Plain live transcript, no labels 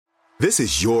This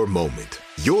is your moment,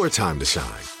 your time to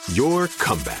shine, your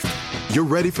comeback. You're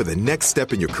ready for the next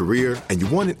step in your career, and you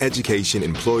want an education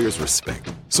employers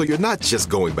respect. So you're not just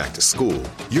going back to school,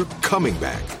 you're coming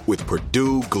back with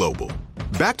Purdue Global.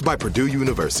 Backed by Purdue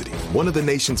University, one of the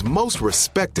nation's most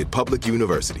respected public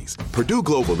universities, Purdue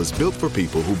Global is built for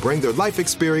people who bring their life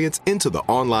experience into the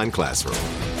online classroom.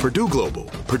 Purdue Global,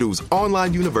 Purdue's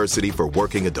online university for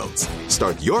working adults.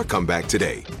 Start your comeback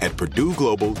today at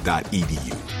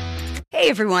purdueglobal.edu. Hey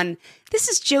everyone, this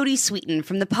is Jodie Sweetin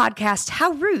from the podcast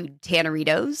How Rude,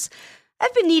 Tanneritos.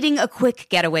 I've been needing a quick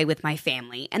getaway with my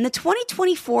family, and the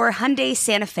 2024 Hyundai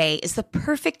Santa Fe is the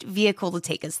perfect vehicle to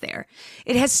take us there.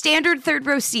 It has standard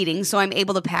third-row seating, so I'm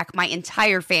able to pack my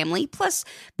entire family, plus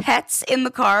pets, in the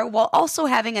car, while also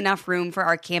having enough room for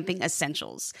our camping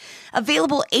essentials.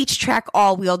 Available H-Track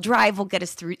all-wheel drive will get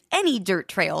us through any dirt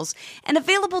trails, and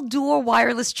available dual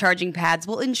wireless charging pads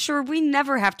will ensure we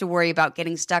never have to worry about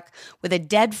getting stuck with a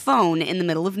dead phone in the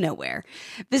middle of nowhere.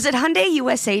 Visit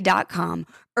HyundaiUSA.com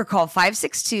or call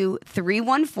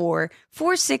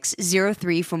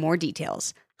 562-314-4603 for more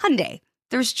details. Hyundai,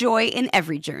 there's joy in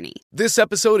every journey. This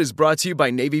episode is brought to you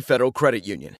by Navy Federal Credit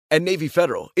Union. At Navy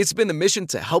Federal, it's been the mission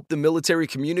to help the military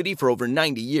community for over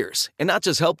 90 years. And not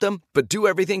just help them, but do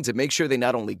everything to make sure they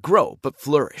not only grow, but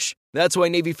flourish. That's why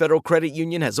Navy Federal Credit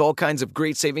Union has all kinds of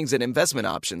great savings and investment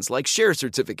options like share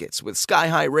certificates with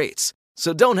sky-high rates.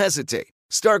 So don't hesitate.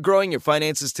 Start growing your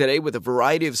finances today with a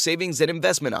variety of savings and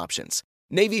investment options.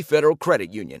 Navy Federal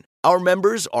Credit Union. Our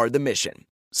members are the mission.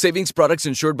 Savings products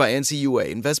insured by NCUA.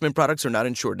 Investment products are not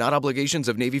insured, not obligations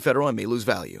of Navy Federal and may lose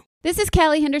value. This is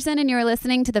Kelly Henderson, and you're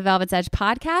listening to the Velvet's Edge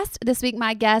podcast. This week,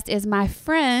 my guest is my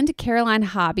friend, Caroline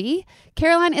Hobby.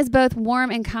 Caroline is both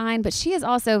warm and kind, but she is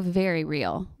also very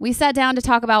real. We sat down to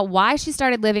talk about why she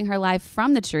started living her life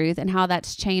from the truth and how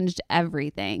that's changed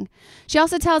everything. She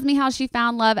also tells me how she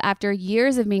found love after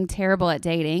years of being terrible at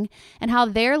dating and how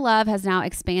their love has now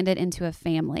expanded into a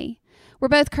family. We're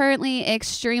both currently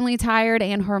extremely tired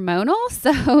and hormonal,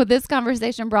 so this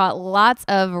conversation brought lots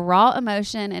of raw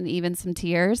emotion and even some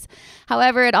tears.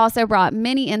 However, it also brought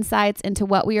many insights into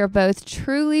what we are both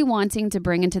truly wanting to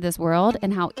bring into this world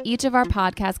and how each of our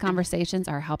podcast conversations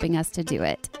are helping us to do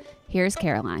it. Here's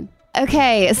Caroline.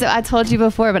 Okay, so I told you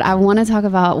before, but I want to talk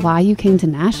about why you came to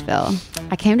Nashville.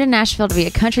 I came to Nashville to be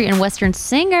a country and western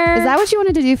singer. Is that what you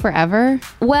wanted to do forever?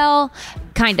 Well,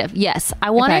 kind of, yes. I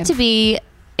wanted to be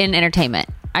in entertainment.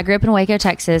 I grew up in Waco,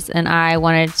 Texas, and I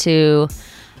wanted to,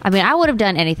 I would have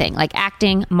done anything, like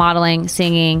acting, modeling,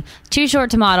 singing. Too short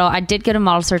to model. I did go to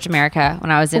Model Search America when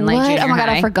I was in junior high. Oh my God,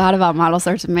 I forgot about Model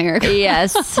Search America.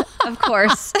 Yes, of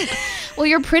course. Well,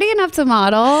 you're pretty enough to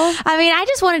model. I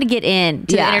just wanted to get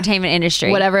into the entertainment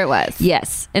industry. Whatever it was.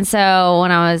 Yes. And so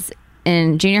when I was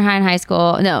in junior high and high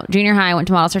school, junior high, I went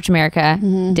to Model Search America.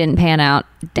 Didn't pan out.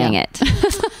 Dang it.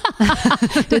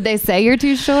 Did they say you're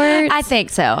too short? I think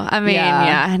so.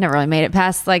 I never really made it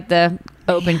past like the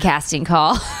open casting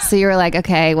call. So you were like,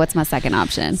 okay, what's my second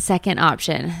option? Second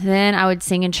option. Then I would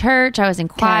sing in church. I was in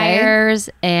choirs,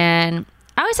 and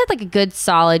I always had like a good,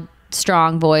 solid,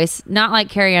 strong voice. Not like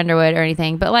Carrie Underwood or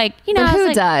anything, but like, But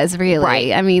who does really?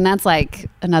 Right. That's like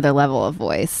another level of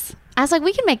voice. I was like,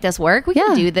 we can make this work. We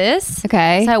can do this.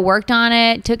 Okay. So I worked on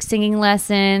it, took singing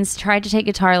lessons, tried to take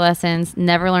guitar lessons,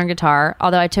 never learned guitar.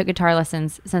 Although I took guitar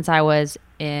lessons since I was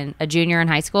a junior in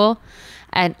high school.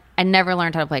 And I never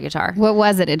learned how to play guitar. What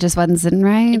was it? It just wasn't sitting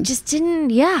right? It just didn't.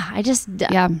 I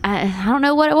don't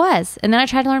know what it was. And then I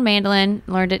tried to learn mandolin,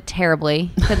 learned it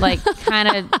terribly. Could kind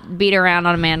of beat around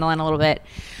on a mandolin a little bit.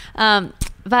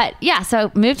 But yeah,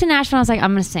 so moved to Nashville. I was like,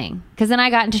 I'm going to sing. Because then I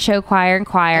got into show choir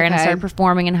and I started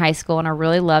performing in high school. And I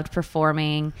really loved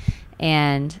performing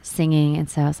and singing. And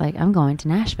so I was like, I'm going to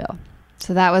Nashville.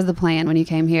 So that was the plan when you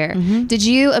came here. Mm-hmm. Did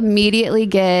you immediately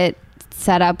get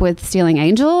set up with Stealing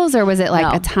Angels, or was it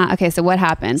like a time? Okay, so what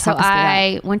happened? So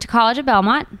I went to college at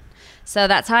Belmont. So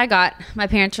that's how I got. My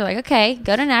parents were like, okay,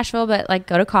 go to Nashville, but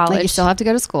go to college. Like you still have to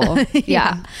go to school.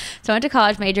 Yeah. So I went to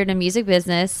college, majored in music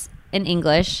business and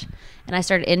English. And I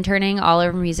started interning all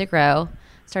over Music Row.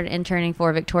 Started interning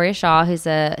for Victoria Shaw, who's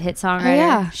a hit songwriter. Oh,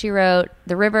 yeah. She wrote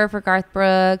The River for Garth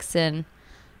Brooks and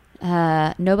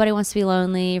Nobody Wants to Be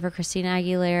Lonely for Christina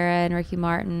Aguilera and Ricky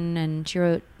Martin. And she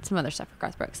wrote some other stuff for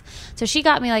Garth Brooks. So she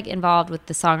got me involved with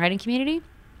the songwriting community.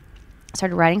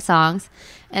 Started writing songs.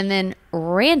 And then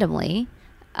randomly,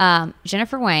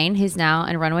 Jennifer Wayne, who's now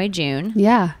in Runaway June,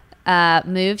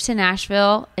 moved to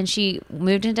Nashville. And she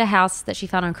moved into a house that she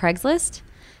found on Craigslist.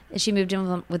 She moved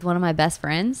in with one of my best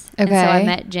friends. Okay. And so I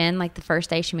met Jen the first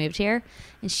day she moved here.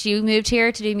 And she moved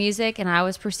here to do music, and I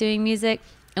was pursuing music.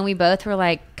 And we both were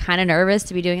like kind of nervous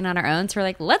to be doing it on our own. So we're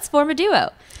like, let's form a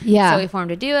duo. Yeah. So we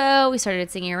formed a duo. We started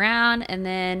singing around. And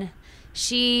then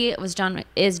she is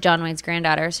John Wayne's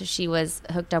granddaughter. So she was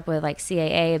hooked up with like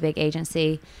CAA, a big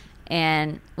agency.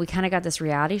 And we kind of got this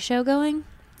reality show going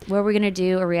where we're going to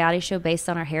do a reality show based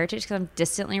on our heritage because I'm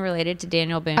distantly related to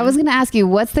Daniel Boone. I was going to ask you,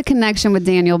 what's the connection with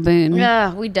Daniel Boone?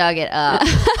 We dug it up.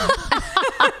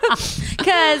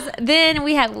 Because then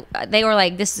they were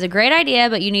like, this is a great idea,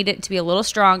 but you need it to be a little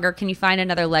stronger. Can you find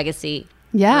another legacy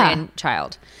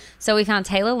grandchild? So we found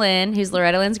Taylor Lynn, who's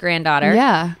Loretta Lynn's granddaughter.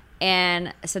 Yeah.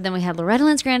 And so then we had Loretta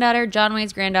Lynn's granddaughter, John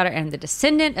Wayne's granddaughter, and the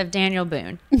descendant of Daniel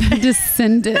Boone.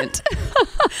 Descendant.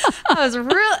 I was real.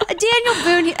 Daniel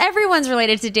Boone, everyone's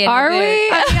related to Daniel Are Boone. we?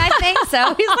 I mean, I think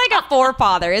so. He's like a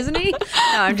forefather, isn't he? No,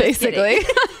 I'm just Basically.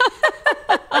 kidding.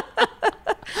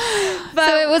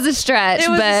 So it was a stretch. It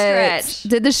was a but stretch.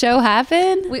 Did the show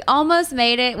happen? We almost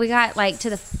made it. We got like to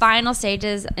the final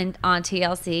stages on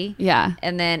TLC. Yeah.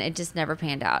 And then it just never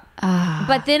panned out.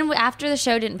 But then after the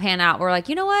show didn't pan out, we're like,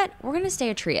 you know what? We're going to stay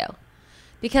a trio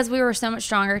because we were so much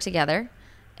stronger together.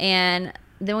 And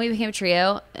then we became a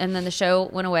trio. And then the show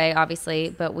went away, obviously,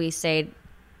 but we stayed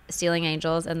Stealing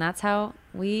Angels. And that's how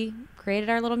we created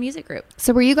our little music group.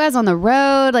 So were you guys on the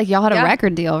road? Like y'all had Yeah. a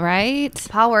record deal, right?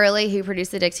 Paul Worley, who produced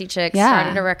the Dixie Chicks,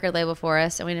 started a record label for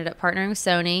us, and we ended up partnering with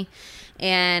Sony.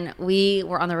 And we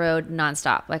were on the road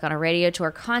nonstop, like on a radio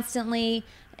tour constantly.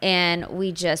 And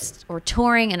we just were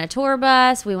touring in a tour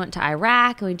bus. We went to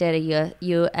Iraq, and we did a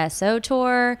USO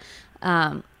tour.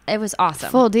 It was awesome.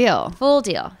 Full deal. Full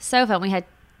deal. So fun. We had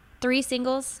 3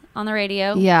 singles on the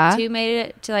radio. Yeah. 2 made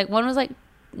it to one was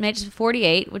made it to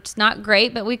 48, which is not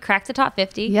great, but we cracked the top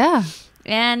 50. Yeah.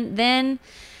 And then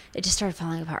it just started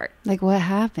falling apart. Like what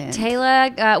happened? Taylor,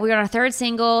 we were on our 3rd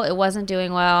single. It wasn't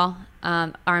doing well. We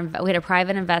had a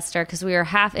private investor because we were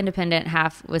half independent,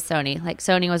 half with Sony. Like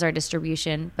Sony was our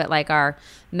distribution, but like our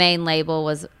main label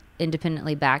was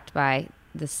independently backed by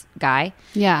this guy.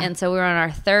 Yeah. And so we were on our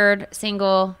 3rd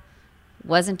single,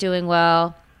 wasn't doing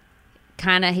well.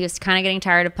 He was kind of getting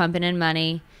tired of pumping in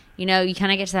money. You know, you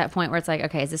kind of get to that point where it's like,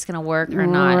 okay, is this going to work or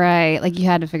not? Right. Like you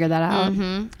had to figure that out.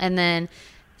 Mm-hmm. And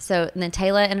then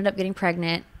Taylor ended up getting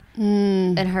pregnant.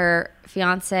 And her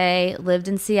fiance lived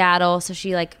in Seattle, so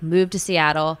she moved to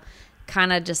Seattle.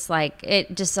 Kind of just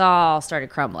it just all started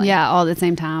crumbling. Yeah, all at the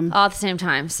same time. All at the same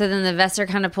time. So then the investor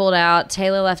kind of pulled out.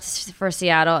 Taylor left for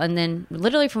Seattle, and then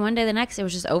literally from one day to the next, it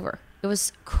was just over. It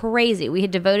was crazy. We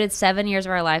had devoted 7 years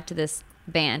of our life to this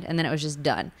band, and then it was just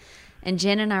done. And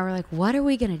Jen and I were like, what are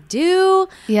we going to do?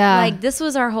 Yeah. This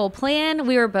was our whole plan.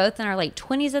 We were both in our late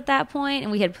 20s at that point,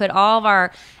 and we had put all of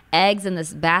our eggs in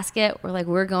this basket.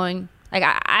 We're going,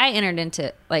 I entered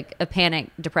into a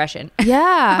panic depression.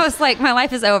 Yeah. I was like, my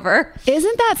life is over.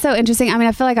 Isn't that so interesting? I mean,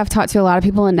 I feel like I've talked to a lot of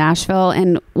people in Nashville,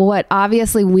 and what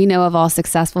obviously we know of all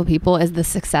successful people is the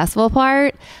successful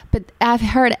part. But I've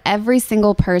heard every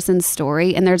single person's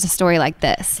story, and there's a story like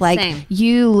this. Same.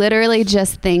 You literally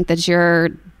just think that you're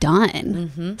done.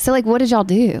 Mm-hmm. So what did y'all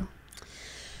do?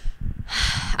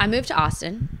 I moved to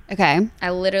Austin. Okay.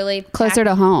 I literally Closer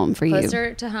to home for you.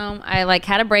 Closer to home. I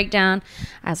had a breakdown.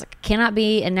 I was like, I cannot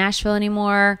be in Nashville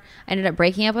anymore. I ended up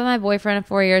breaking up with my boyfriend of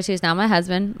 4 years, who's now my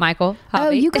husband, Michael Hobby. Oh,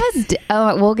 you guys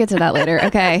we'll get to that later.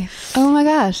 Okay. Oh my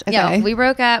gosh. Okay. Yeah, we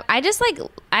broke up. I just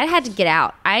I had to get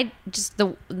out.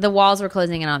 The walls were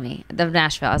closing in on me of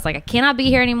Nashville. I was like, I cannot be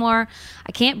here anymore.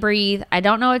 I can't breathe. I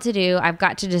don't know what to do. I've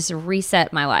got to just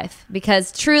reset my life,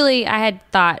 because truly I had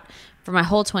thought for my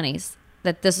whole 20s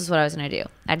that this is what I was going to do.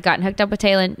 I'd gotten hooked up with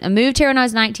Taylor. I moved here when I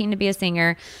was 19 to be a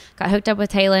singer. Got hooked up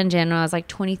with Taylor and Jen when I was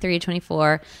 23,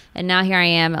 24. And now here I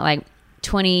am at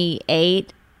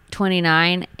 28,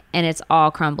 29, and it's all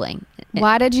crumbling.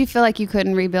 Why did you feel like you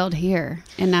couldn't rebuild here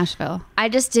in Nashville? I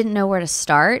just didn't know where to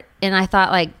start. And I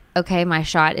thought okay, my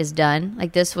shot is done.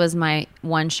 This was my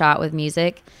one shot with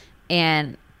music.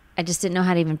 And I just didn't know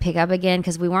how to even pick up again,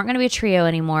 because we weren't going to be a trio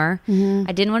anymore. Mm-hmm.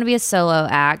 I didn't want to be a solo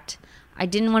act. I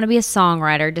didn't want to be a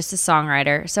songwriter, just a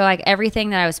songwriter. So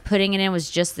everything that I was putting in was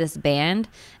just this band.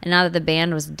 And now that the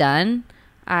band was done,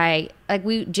 Jen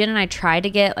and I tried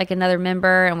to get another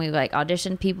member, and we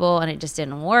auditioned people, and it just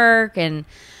didn't work. And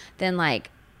then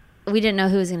we didn't know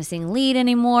who was going to sing lead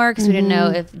anymore, because we didn't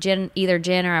know if either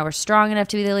Jen or I were strong enough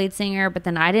to be the lead singer. But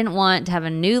then I didn't want to have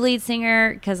a new lead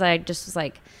singer, because I just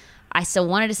was I still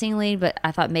wanted to sing lead, but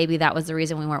I thought maybe that was the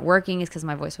reason we weren't working, is because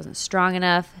my voice wasn't strong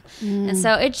enough. And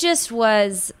so it just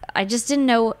was, I just didn't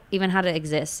know even how to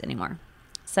exist anymore.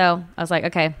 So I was like,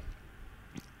 okay,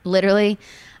 literally,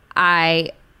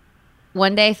 I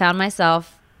one day found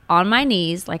myself on my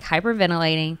knees,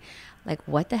 hyperventilating, like,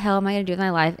 what the hell am I going to do with my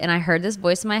life? And I heard this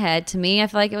voice in my head. To me, I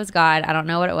feel like it was God. I don't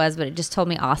know what it was, but it just told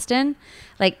me Austin,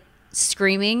 like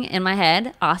screaming in my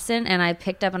head, Austin. And I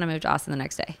picked up and I moved to Austin the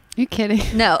next day. You're kidding.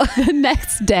 No. The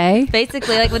next day?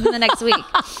 Basically, like within the next week.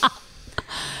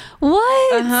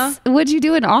 What? What'd you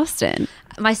do in Austin?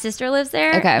 My sister lives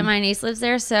there. Okay. And my niece lives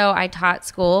there. So I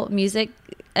taught music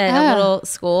at a little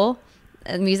school,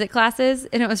 music classes.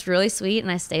 And it was really sweet.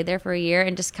 And I stayed there for a year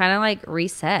and just kind of like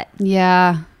reset.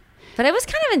 Yeah. But it was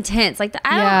kind of intense. Like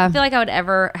I don't feel like I would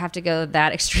ever have to go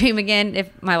that extreme again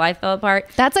if my life fell apart.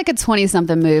 That's like a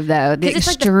 20-something move, though. The It's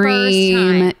extreme. like the first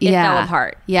time it fell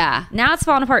apart. Yeah. Now it's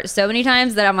fallen apart so many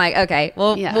times that I'm like, okay,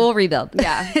 we'll rebuild.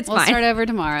 Yeah. It's we'll fine. start over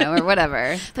tomorrow or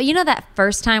whatever. But you know that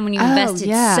first time when you invested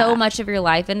so much of your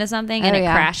life into something and it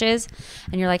crashes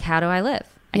and you're like, how do I live?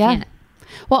 I can't.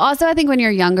 Well, also, I think when you're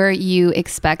younger, you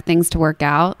expect things to work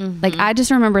out. Like, I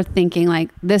just remember thinking, like,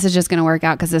 this is just going to work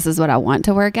out because this is what I want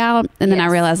to work out. And then I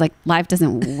realized, like, life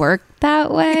doesn't work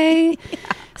that way.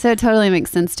 So it totally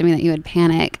makes sense to me that you would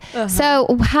panic. So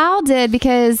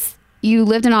because you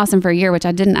lived in Austin for a year, which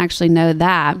I didn't actually know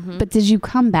that, but did you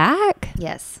come back?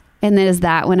 Yes. And then is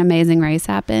that when Amazing Race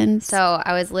happened? So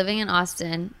I was living in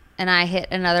Austin and I hit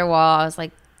another wall. I was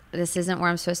like, this isn't where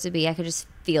I'm supposed to be. I could just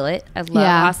feel it. I love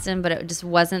Austin, but it just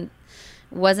wasn't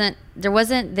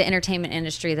the entertainment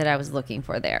industry that I was looking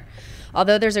for there.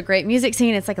 Although there's a great music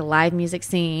scene, it's like a live music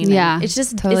scene. Yeah. It's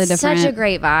just totally different. Such a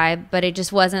great vibe, but it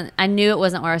just wasn't, I knew it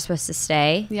wasn't where I was supposed to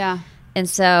stay. Yeah. And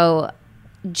so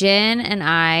Jen and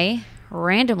I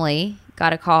randomly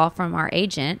got a call from our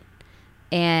agent,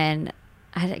 and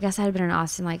I guess I had been in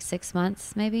Austin like 6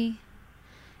 months maybe.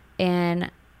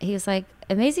 And he was like,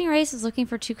 Amazing Race is looking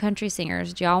for 2 country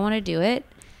singers. Do y'all want to do it?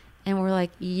 And we're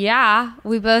like, yeah.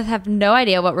 We both have no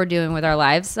idea what we're doing with our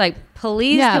lives. Like,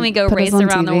 please, can we go race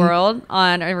around the world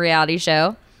on a reality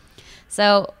show?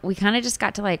 So we kind of just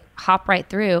got to like hop right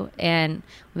through, and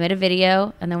we made a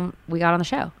video, and then we got on the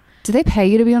show. Do they pay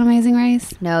you to be on Amazing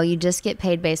Race? No, you just get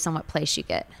paid based on what place you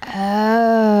get.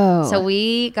 Oh. So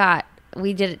we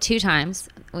did it 2 times.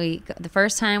 The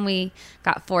first time we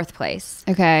got 4th place.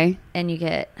 Okay. And you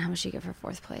get, how much do you get for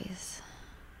 4th place?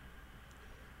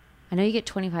 I know you get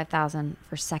 $25,000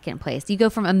 for 2nd place. You go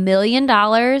from $1 million to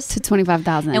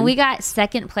 $25,000. And we got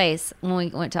 2nd place when we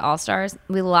went to All Stars.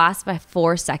 We lost by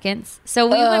 4 seconds. So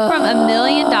we went from $1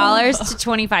 million to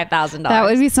 $25,000. That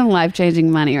would be some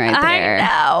life-changing money right there. I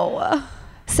know.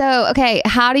 So, okay,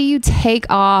 how do you take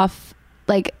off,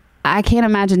 like, I can't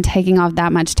imagine taking off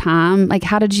that much time. Like,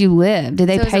 how did you live? Did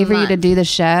they pay for you to do the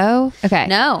show? Okay.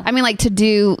 No. I mean, like, to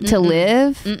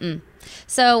live? Mm-mm.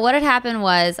 So what had happened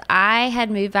was I had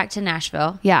moved back to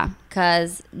Nashville. Yeah.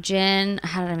 Because Jen,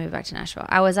 how did I move back to Nashville?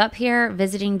 I was up here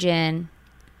visiting Jen.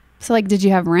 So, like, did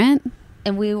you have rent?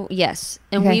 And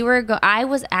I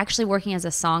was actually working as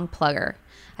a song plugger.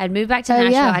 I'd moved back to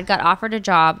Nashville. Yeah. I'd got offered a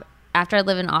job after I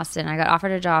lived in Austin. I got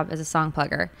offered a job as a song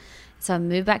plugger. So I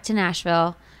moved back to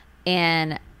Nashville,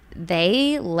 and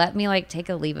they let me like take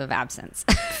a leave of absence.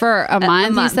 For a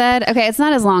month, you said? Okay, it's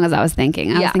not as long as I was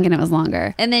thinking. I was thinking it was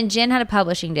longer. And then Jen had a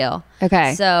publishing deal.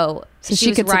 Okay. So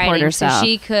she could support herself. So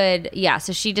she could,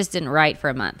 so she just didn't write for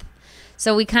a month.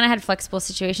 So we kind of had flexible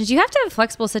situations. You have to have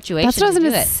flexible situations. That's what I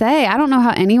was going to say. I don't know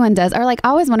how anyone does. Or like, I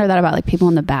always wonder that about like people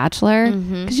on The Bachelor.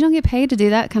 Because you don't get paid to do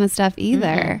that kind of stuff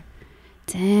either.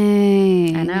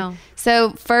 Dang. I know.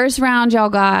 So first round, y'all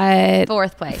got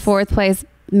 4th place. 4th place,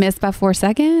 missed by 4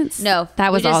 seconds? No.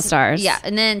 That was All Stars. Yeah.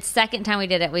 And then second time we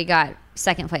did it, we got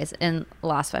 2nd place and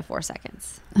lost by 4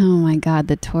 seconds. Oh my God,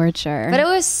 the torture. But it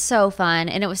was so fun.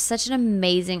 And it was such an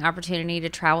amazing opportunity to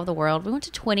travel the world. We went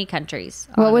to 20 countries.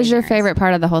 What was your favorite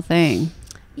part of the whole thing?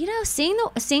 You know,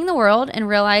 seeing the world and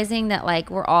realizing that like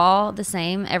we're all the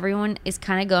same. Everyone is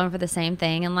kind of going for the same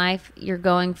thing in life. You're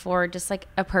going for just like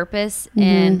a purpose,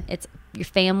 and it's your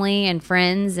family and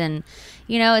friends, and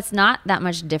you know, it's not that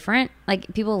much different.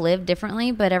 Like people live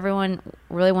differently, but everyone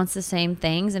really wants the same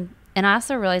things. And I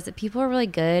also realized that people are really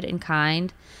good and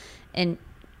kind and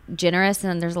generous,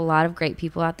 and there's a lot of great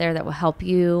people out there that will help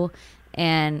you.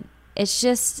 And it's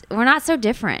just, we're not so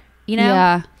different, you know?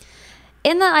 Yeah.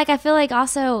 In the, like, I feel like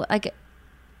also like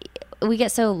we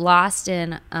get so lost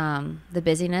in the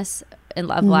busyness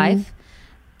of life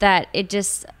that it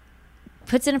just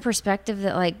puts in a perspective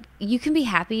that like you can be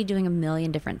happy doing a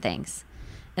million different things,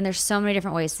 and there's so many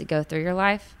different ways to go through your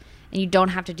life, and you don't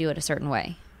have to do it a certain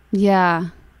way. Yeah.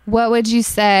 What would you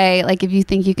say, like, if you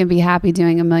think you can be happy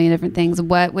doing a million different things,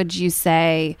 what would you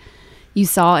say you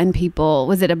saw in people?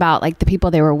 Was it about like the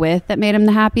people they were with that made them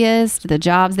the happiest? The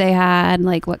jobs they had?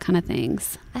 Like what kind of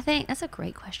things? I think that's a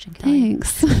great question, Kelly.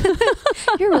 Thanks.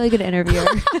 You're a really good interviewer.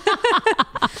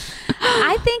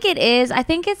 I think it is. I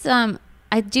think it's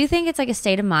I do think it's like a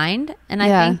state of mind, and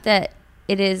I think that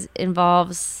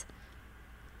involves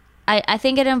I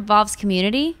think it involves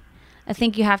community. I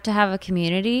think you have to have a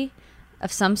community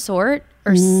of some sort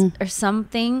or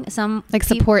something, some like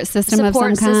support system of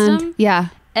some kind. Yeah.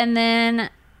 And then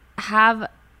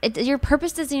your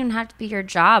purpose doesn't even have to be your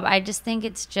job. I just think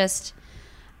it's just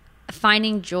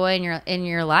finding joy in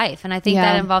your life, and I think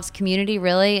that involves community,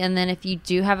 really. And then if you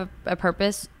do have a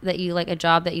purpose that you like, a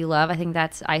job that you love, I think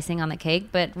that's icing on the cake.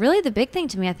 But really the big thing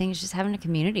to me, I think, is just having a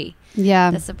community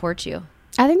that supports you.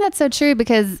 I think that's so true,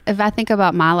 because if I think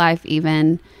about my life,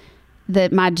 even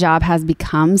that my job has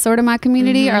become sort of my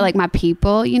community or like my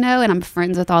people, you know, and I'm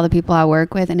friends with all the people I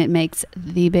work with, and it makes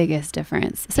the biggest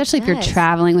difference, especially if you're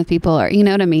traveling with people, or you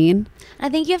know what I mean? I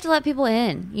think you have to let people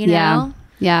in, you know?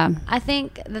 Yeah. I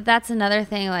think that's another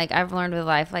thing, like, I've learned with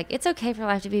life. Like, it's okay for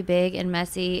life to be big and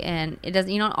messy, and you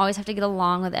don't always have to get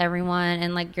along with everyone,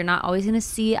 and like, you're not always going to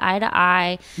see eye to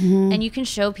eye, and you can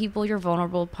show people your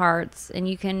vulnerable parts, and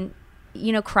you can,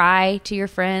 cry to your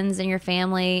friends and your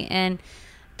family. And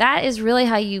that is really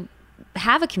how you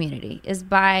have a community, is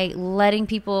by letting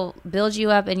people build you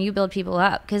up and you build people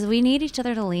up, because we need each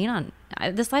other to lean on.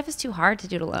 This life is too hard to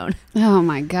do it alone. Oh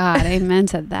my God. Amen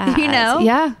to that.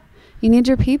 Yeah. You need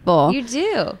your people. You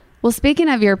do. Well, speaking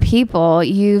of your people,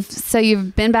 you've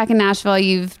been back in Nashville,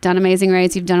 you've done Amazing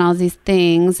Race, you've done all these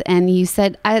things, and you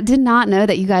said, I did not know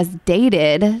that you guys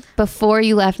dated before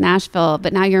you left Nashville,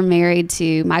 but now you're married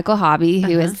to Michael Hobby,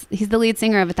 who he's the lead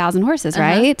singer of 1,000 Horses,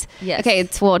 right? Yes. Okay,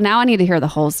 well, now I need to hear the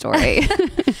whole story.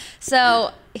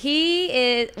 So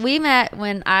we met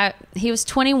when he was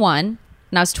 21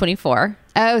 and I was 24.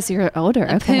 Oh, so you're older.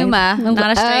 Okay. Puma,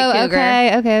 not a straight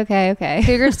cougar. Okay.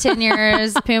 Cougar's 10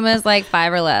 years. Puma's like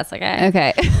 5 or less.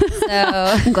 Okay. So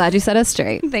I'm glad you set us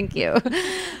straight. Thank you.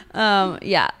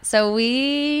 Yeah. So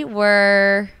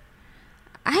I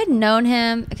had known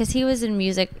him because he was in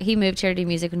music. He moved here to do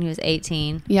music when he was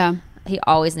 18. Yeah. He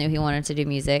always knew he wanted to do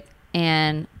music.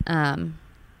 And I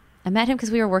met him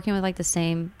because we were working with like the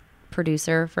same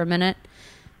producer for a minute.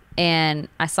 And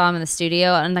I saw him in the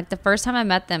studio, and like the first time I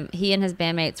met them, he and his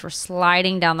bandmates were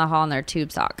sliding down the hall in their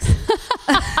tube socks.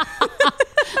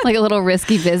 Like a little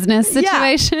risky business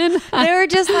situation. Yeah. They were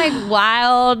just like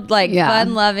wild, like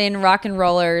fun-loving rock and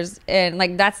rollers, and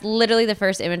like that's literally the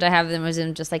first image I have of them, was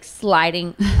them just like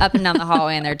sliding up and down the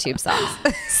hallway in their tube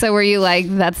socks. So were you like,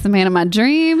 that's the man of my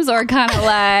dreams, or kind of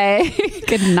like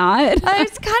could not?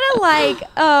 It's kind of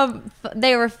like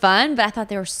they were fun, but I thought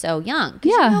they were so young.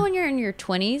 Yeah, when you're in your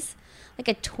 20s. Like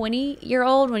a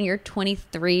 20-year-old when you're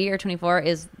 23 or 24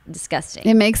 is disgusting.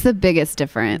 It makes the biggest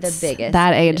difference.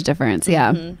 That age difference,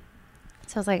 yeah. Mm-hmm.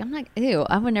 So I was like, I'm like, ew,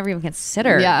 I would never even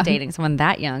consider dating someone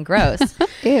that young. Gross.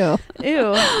 Ew.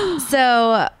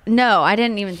 So no, I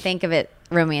didn't even think of it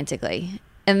romantically.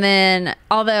 And then,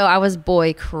 although I was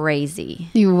boy crazy.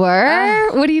 You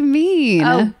were? What do you mean?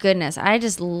 Oh, goodness. I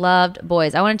just loved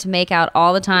boys. I wanted to make out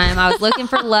all the time. I was looking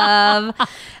for love.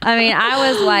 I mean, I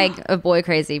was like a boy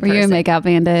crazy person. Were you a make-out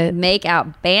bandit?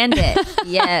 Make-out bandit.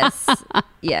 Yes.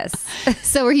 Yes.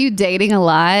 So were you dating a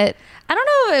lot? I don't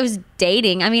know if it was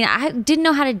dating. I mean, I didn't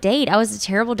know how to date. I was a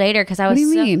terrible dater because I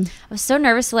was so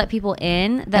nervous to let people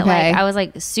in that like I was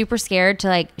like super scared to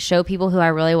like show people who I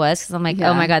really was, because I'm like,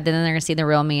 oh my God, then they're gonna see the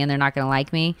real me and they're not gonna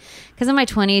like me. Because in my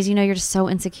 20s, you're just so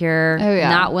insecure,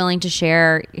 not willing to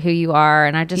share who you are,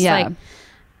 and I just like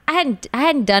I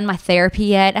hadn't done my therapy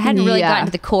yet. I hadn't really gotten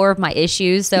to the core of my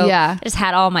issues, so I just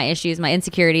had all my issues, my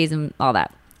insecurities, and all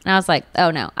that. And I was like,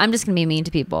 oh no, I'm just gonna be mean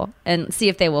to people and see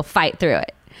if they will fight through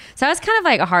it. So I was kind of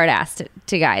like a hard ass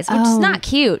to guys, which is not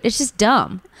cute. It's just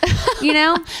dumb,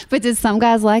 But did some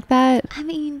guys like that? I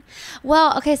mean,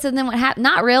 well, okay. So then what happened?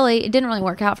 Not really. It didn't really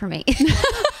work out for me.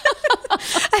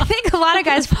 I think a lot of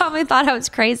guys probably thought I was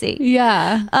crazy.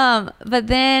 Yeah. But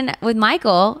then with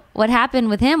Michael, what happened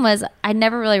with him was I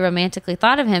never really romantically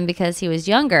thought of him because he was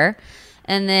younger.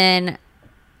 And then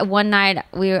one night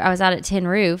I was out at Tin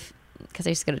Roof, because I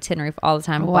used to go to Tin Roof all the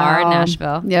time, bar in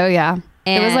Nashville. Oh, yeah.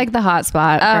 And it was like the hot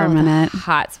spot for a minute.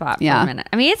 Hot spot for a minute.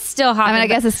 I mean, it's still hot. I mean, I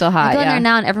guess it's still hot. I go in there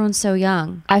now and everyone's so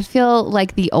young. I feel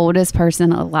like the oldest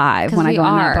person alive when I go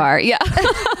in that bar. Yeah.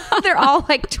 They're all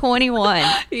like 21.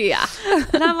 Yeah.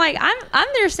 And I'm like, I'm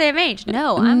their same age.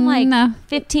 No, I'm like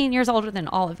 15 years older than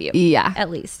all of you. Yeah. At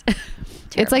least.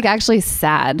 It's like actually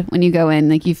sad when you go in,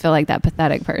 like you feel like that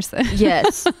pathetic person.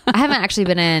 Yes. I haven't actually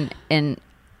been in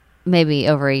maybe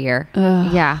over a year.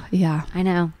 Yeah. I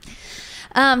know.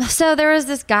 So there was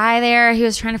this guy there. He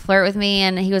was trying to flirt with me,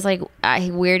 and he was like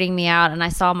weirding me out. And I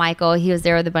saw Michael. He was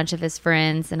there with a bunch of his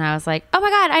friends, and I was like, "Oh my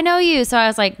God, I know you!" So I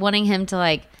was like wanting him to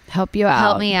like help you out,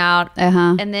 help me out.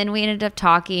 Uh-huh. And then we ended up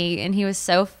talking, and he was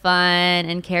so fun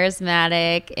and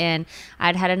charismatic. And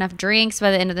I'd had enough drinks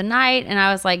by the end of the night, and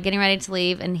I was like getting ready to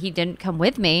leave, and he didn't come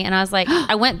with me. And I was like,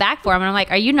 I went back for him, and I'm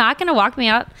like, "Are you not going to walk me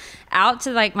out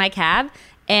to like my cab?"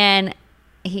 And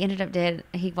he ended up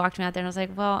he walked me out there, and I was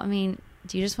like, "Well, I mean,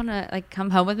 do you just want to like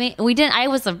come home with me?" And we didn't. I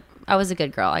was a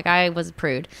good girl. Like I was a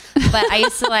prude, but I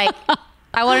used to like.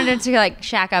 I wanted him to like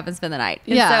shack up and spend the night.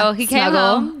 And so he came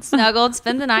home, snuggled,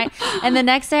 spent the night. And the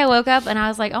next day I woke up and I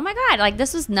was like, oh my God, like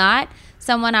this was not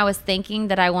someone I was thinking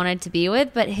that I wanted to be with,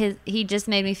 but he just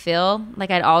made me feel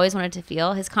like I'd always wanted to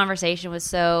feel. His conversation was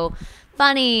so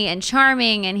funny and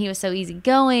charming, and he was so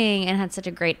easygoing and had such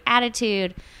a great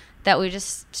attitude that we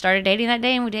just started dating that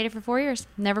day, and we dated for 4 years.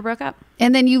 Never broke up.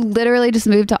 And then you literally just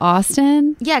moved to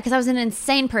Austin? Yeah, because I was an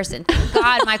insane person.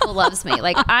 God, Michael loves me.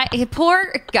 Like,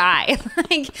 poor guy.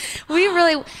 Like, we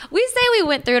say we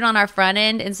went through it on our front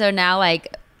end, and so now,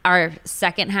 like, our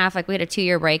second half, like, we had a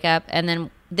 2-year breakup, and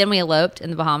then we eloped in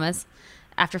the Bahamas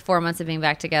after 4 months of being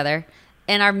back together.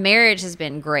 And our marriage has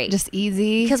been great. Just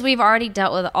easy? Because we've already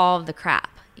dealt with all of the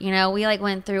crap. You know, we, like,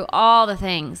 went through all the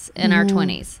things in our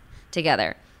 20s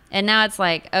together. And now it's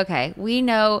like, okay, we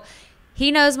know, he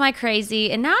knows my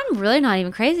crazy, and now I'm really not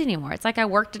even crazy anymore. It's like I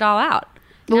worked it all out.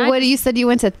 Well, you said you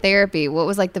went to therapy. What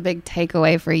was like the big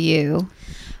takeaway for you?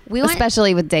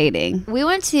 Especially with dating. We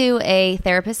went to a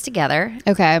therapist together.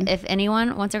 Okay. If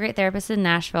anyone wants a great therapist in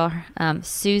Nashville,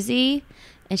 Susie,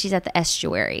 and she's at the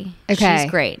Estuary. Okay. She's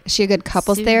great. Is she a good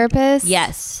couples therapist?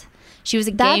 Yes. She was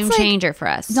a game changer for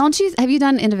us. Have you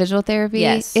done individual therapy?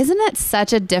 Yes. Isn't it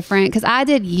such a different, because I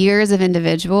did years of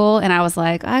individual and I was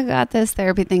like, I got this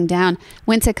therapy thing down.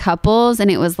 Went to couples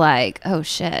and it was like, oh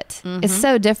shit. Mm-hmm. It's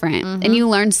so different. Mm-hmm. And you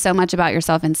learn so much about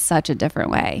yourself in such a different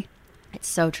way. It's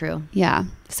so true. Yeah.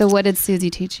 So what did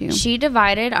Susie teach you? She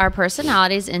divided our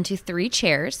personalities into 3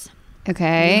 chairs.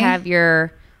 Okay. You have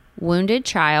your wounded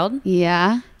child.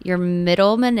 Yeah. Your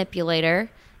middle manipulator,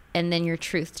 and then your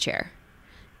truth chair.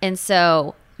 And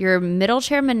so your middle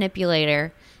chair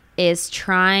manipulator is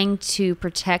trying to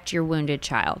protect your wounded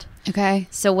child. Okay.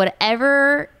 So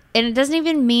whatever, and it doesn't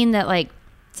even mean that like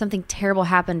something terrible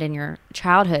happened in your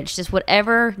childhood. It's just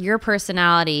whatever your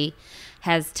personality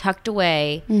has tucked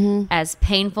away as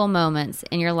painful moments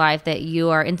in your life that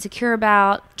you are insecure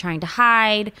about, trying to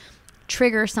hide,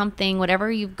 trigger something,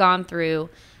 whatever you've gone through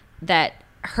that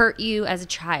hurt you as a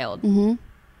child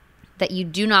that you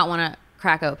do not want to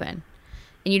crack open.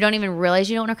 And you don't even realize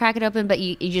you don't want to crack it open, but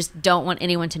you just don't want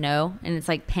anyone to know. And it's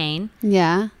like pain.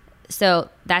 Yeah. So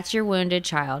that's your wounded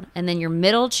child. And then your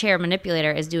middle chair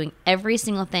manipulator is doing every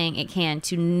single thing it can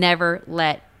to never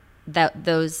let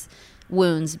those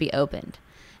wounds be opened.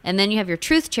 And then you have your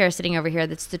truth chair sitting over here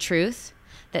that's the truth,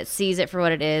 that sees it for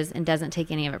what it is and doesn't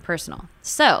take any of it personal.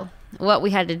 So what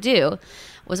we had to do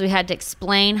was we had to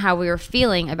explain how we were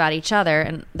feeling about each other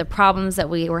and the problems that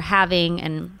we were having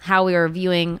and how we were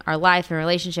viewing our life and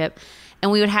relationship.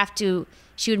 And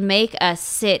she would make us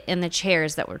sit in the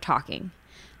chairs that were talking.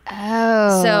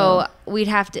 Oh. So we'd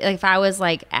have to, like, if I was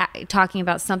like talking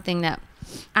about something that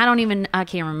I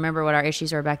can't remember what our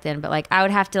issues were back then, but like I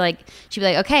would have to like, she'd be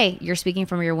like, okay, you're speaking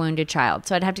from your wounded child.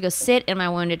 So I'd have to go sit in my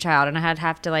wounded child, and I'd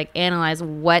have to like analyze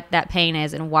what that pain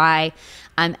is and why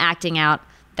I'm acting out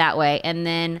that way. And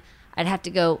then I'd have to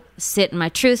go sit in my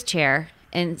truth chair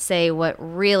and say what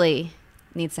really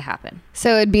needs to happen.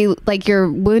 So it'd be like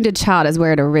your wounded child is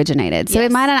where it originated. So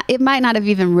Yes. it might not have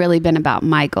even really been about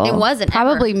Michael. It wasn't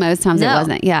Probably ever. most times No. it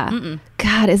wasn't. Yeah. Mm-mm.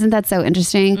 God, isn't that so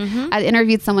interesting? I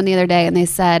interviewed someone the other day and they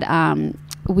said,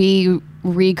 we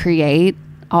recreate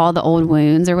all the old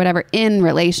wounds or whatever in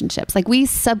relationships. Like we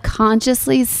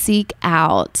subconsciously seek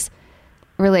out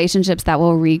relationships that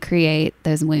will recreate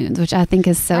those wounds, which I think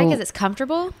is so... Because it's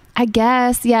comfortable? I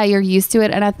guess, yeah, you're used to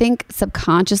it. And I think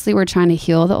subconsciously we're trying to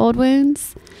heal the old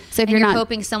wounds. So if And you're not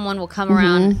hoping someone will come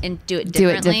around and do it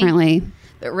differently.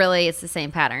 But really, it's the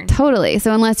same pattern. Totally.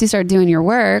 So unless you start doing your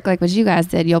work, like what you guys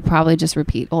did, you'll probably just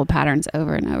repeat old patterns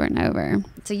over and over and over.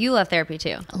 So you love therapy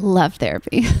too. Love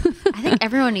therapy. I think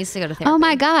everyone needs to go to therapy. Oh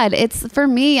my God. It's for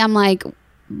me, I'm like,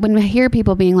 when I hear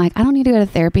people being like, I don't need to go to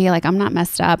therapy, like I'm not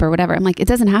messed up or whatever. I'm like, it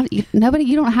doesn't have, you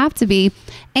don't have to be.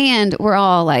 And we're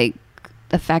all like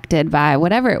affected by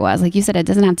whatever it was. Like you said, it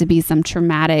doesn't have to be some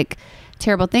traumatic,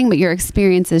 terrible thing, but your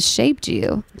experiences shaped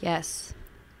you. Yes.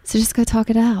 So just go talk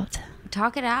it out.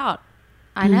 Talk it out.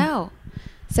 I know.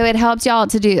 So it helped y'all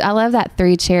to do, I love that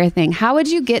 3-chair thing. How would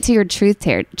you get to your truth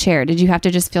chair? Did you have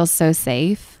to just feel so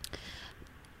safe?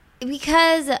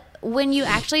 Because when you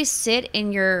actually sit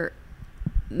in your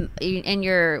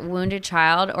wounded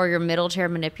child or your middle chair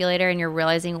manipulator and you're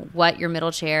realizing what your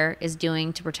middle chair is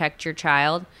doing to protect your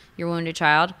child, your wounded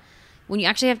child, when you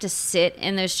actually have to sit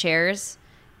in those chairs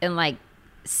and like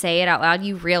say it out loud,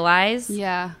 you realize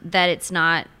that it's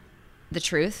not the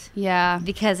truth. Yeah.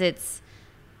 Because it's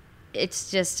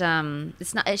just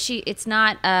it's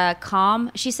not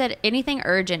calm. She said anything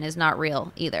urgent is not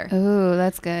real either. Ooh,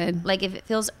 that's good. Like if it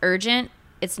feels urgent,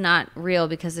 it's not real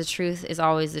because the truth is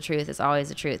always the truth. It's always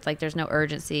the truth. Like there's no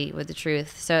urgency with the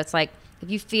truth. So it's like if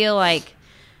you feel like,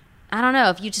 I don't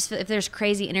know, if there's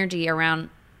crazy energy around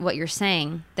what you're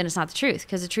saying, then it's not the truth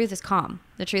because the truth is calm.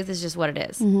 The truth is just what it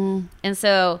is. Mm-hmm. And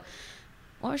so,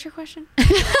 what was your question?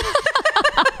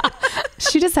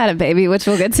 She just had a baby, which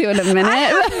we'll get to in a minute.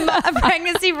 A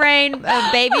pregnancy brain, a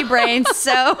baby brain,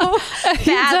 so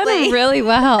badly. You've done really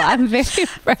well. I'm very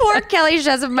impressed. Poor Kelly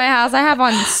shows up at my house. I have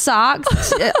on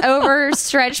socks over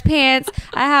stretch pants.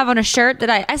 I have on a shirt that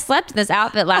I slept in this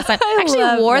outfit last night. I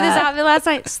actually wore this outfit last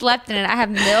night. Slept in it. I have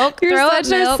milk. Your throw up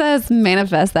sweatshirt milk. says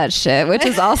manifest that shit, which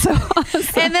is also awesome.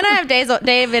 And then I have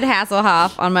David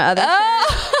Hasselhoff on my other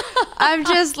shirt. I'm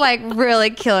just like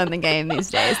really killing the game these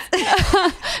days.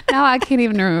 Now I can't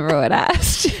even remember what I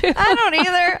asked you. I don't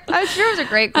either. I'm sure it was a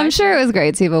great question. I'm sure it was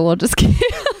great too, but we'll just keep.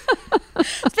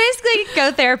 It's basically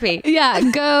go therapy.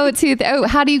 Yeah, go to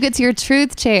how do you get to your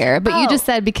truth chair? But you just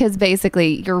said because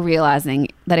basically you're realizing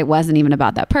that it wasn't even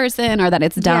about that person or that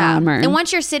it's dumb. Yeah. Or, and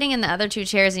once you're sitting in the other two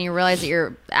chairs and you realize that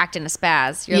you're acting a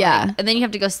spaz, you're like, and then you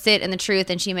have to go sit in the truth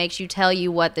and she makes you tell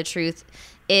you what the truth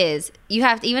is. You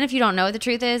have to, even if you don't know what the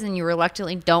truth is and you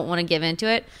reluctantly don't want to give into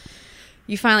it,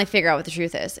 you finally figure out what the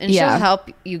truth is. And she'll help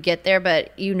you get there,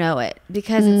 but you know it.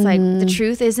 Because it's like the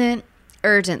truth isn't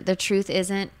urgent. The truth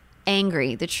isn't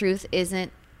angry. The truth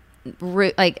isn't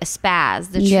like a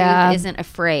spaz. The truth isn't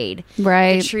afraid.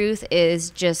 Right. The truth is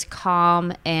just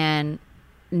calm and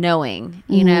knowing,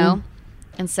 you know?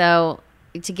 And so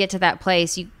to get to that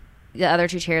place, the other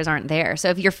two chairs aren't there.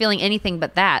 So if you're feeling anything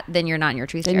but that, then you're not in your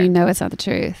truth chair. Then you know it's not the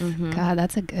truth. God,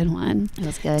 that's a good one.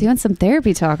 That's good. Doing some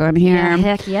therapy talk on here. Yeah,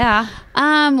 heck yeah.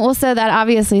 Well, so that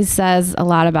obviously says a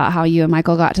lot about how you and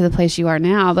Michael got to the place you are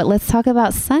now. But let's talk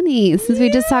about Sunny, since we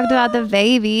just talked about the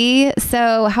baby.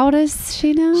 So how old is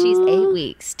she now? She's 8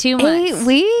 weeks. 2 months. 8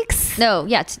 weeks? No,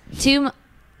 yeah,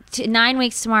 9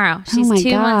 weeks tomorrow. She's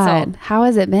 2 months old. How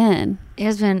has it been? It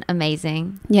has been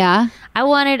amazing. Yeah. I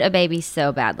wanted a baby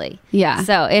so badly. Yeah.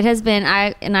 So it has been,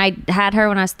 I had her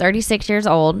when I was 36 years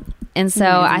old. And so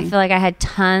I feel like I had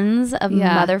tons of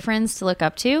mother friends to look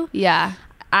up to. Yeah.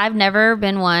 I've never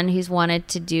been one who's wanted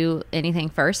to do anything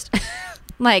first.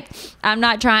 Like, I'm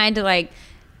not trying to like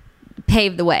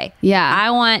pave the way. Yeah. I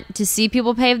want to see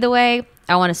people pave the way.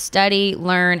 I want to study,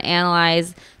 learn,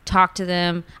 analyze, talk to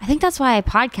them. I think that's why I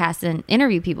podcast and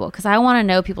interview people, because I want to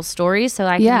know people's stories so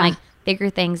I can like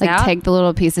figure things out. Take the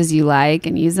little pieces you like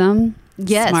and use them.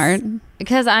 Yes. Smart.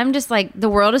 Because I'm just like, the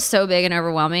world is so big and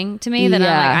overwhelming to me that I'm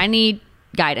like, I need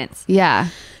guidance. Yeah.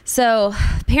 So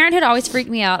parenthood always freaked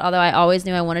me out, although I always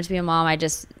knew I wanted to be a mom.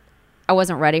 I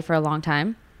wasn't ready for a long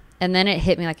time. And then it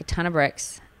hit me like a ton of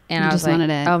bricks. And I was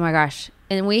like, oh my gosh.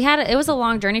 And it was a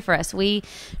long journey for us. We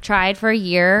tried for a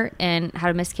year and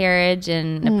had a miscarriage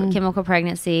and a chemical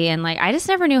pregnancy. And like, I just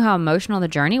never knew how emotional the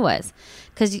journey was,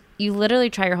 because you literally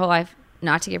try your whole life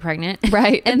not to get pregnant.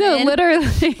 Right. And no, then,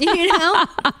 literally. You know?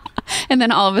 And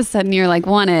then all of a sudden you're like,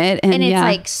 want it. And it's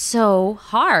like so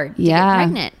hard to get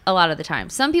pregnant a lot of the time.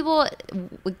 Some people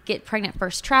would get pregnant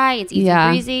first try. It's easy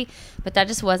breezy. But that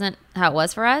just wasn't how it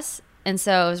was for us. And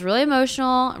so it was really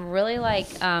emotional. Really like,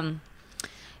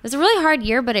 it was a really hard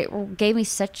year, but it gave me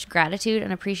such gratitude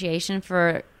and appreciation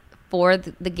for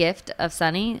the gift of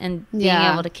Sunny and being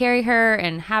able to carry her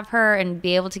and have her and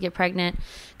be able to get pregnant.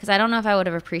 Because I don't know if I would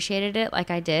have appreciated it like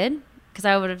I did, because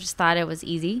I would have just thought it was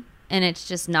easy, and it's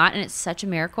just not. And it's such a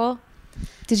miracle.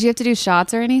 Did you have to do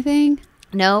shots or anything?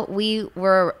 No, we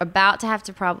were about to have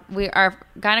to our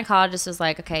gynecologist was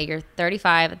like, okay, you're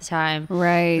 35 at the time.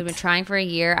 Right. We've been trying for a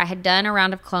year. I had done a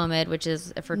round of Clomid, which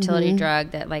is a fertility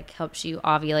drug that like helps you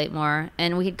ovulate more.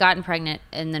 And we had gotten pregnant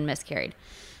and then miscarried.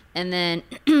 And then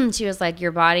she was like,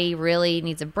 your body really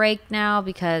needs a break now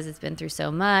because it's been through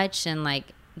so much and like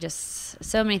just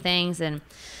so many things. And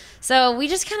so we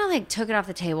just kind of like took it off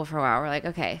the table for a while. We're like,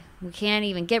 okay, we can't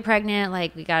even get pregnant.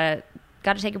 Like we gotta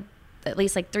take at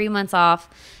least like 3 months off.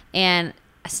 And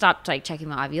I stopped like checking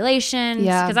my ovulations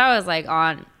because I was like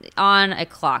on a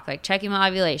clock, like checking my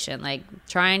ovulation, like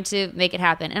trying to make it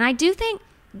happen. And I do think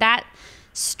that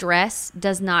stress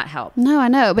does not help. No, I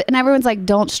know. And everyone's like,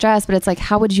 don't stress. But it's like,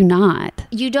 how would you not?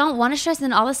 You don't want to stress.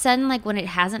 And then all of a sudden, like when it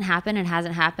hasn't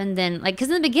happened, then like, because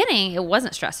in the beginning, it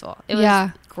wasn't stressful. It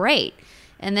was great.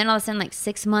 And then all of a sudden, like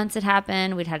 6 months had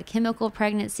happened. We'd had a chemical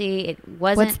pregnancy. It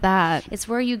wasn't. What's that? It's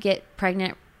where you get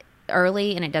pregnant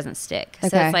early and it doesn't stick. So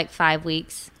it's like 5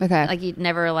 weeks. Okay. Like you'd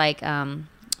never like,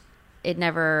 it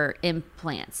never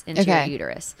implants into your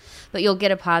uterus, but you'll get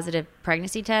a positive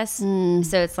pregnancy test.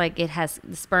 So it's like it has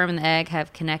the sperm and the egg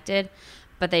have connected,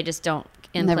 but they just don't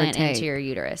implant into your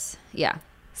uterus. Yeah.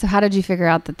 So how did you figure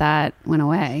out that went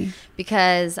away?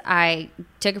 Because I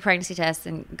took a pregnancy test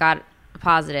and got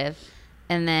positive,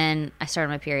 and then I started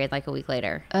my period like a week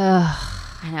later. Ugh.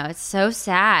 I know, it's so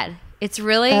sad. It's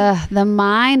really the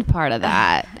mind part of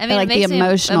that. I mean, like it makes the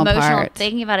emotional part.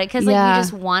 Thinking about it, because like you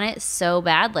just want it so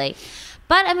badly.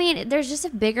 But I mean, there's just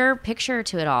a bigger picture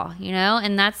to it all, you know.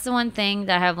 And that's the one thing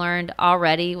that I've learned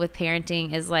already with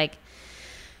parenting is like,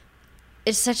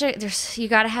 it's such a you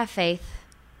got to have faith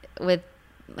with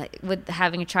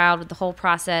having a child, with the whole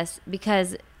process,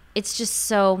 because it's just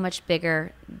so much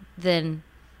bigger than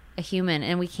a human,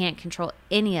 and we can't control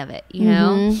any of it, you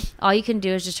know. All you can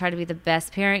do is just try to be the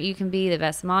best parent you can be, the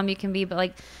best mom you can be. But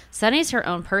like, Sunny's her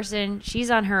own person, she's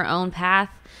on her own path,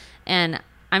 and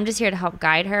I'm just here to help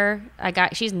guide her.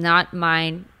 She's not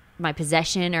my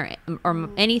possession or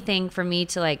anything for me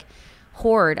to like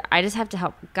hoard. I just have to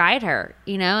help guide her,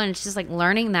 you know. And it's just like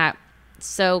learning that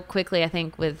so quickly. I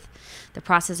think with the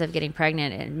process of getting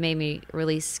pregnant, it made me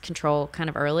release control kind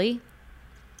of early,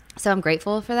 so I'm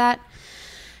grateful for that.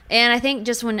 And I think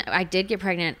just when I did get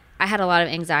pregnant, I had a lot of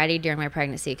anxiety during my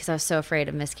pregnancy because I was so afraid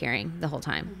of miscarrying the whole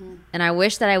time. And I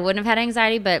wish that I wouldn't have had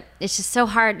anxiety, but it's just so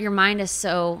hard. Your mind is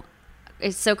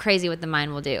it's so crazy what the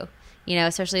mind will do, you know,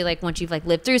 especially like once you've like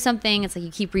lived through something, it's like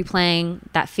you keep replaying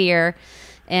that fear.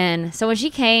 And so when she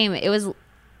came,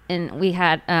 we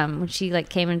had, when she like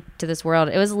came into this world,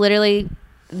 it was literally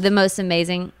the most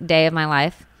amazing day of my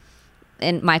life,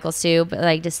 and Michael's too, but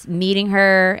like just meeting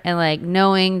her and like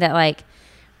knowing that like,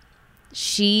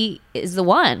 she is the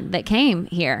one that came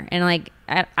here. And like,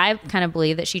 I kind of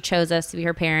believe that she chose us to be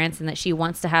her parents, and that she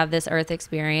wants to have this earth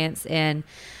experience, and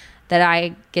that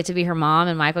I get to be her mom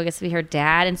and Michael gets to be her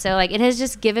dad. And so like, it has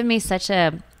just given me such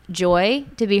a joy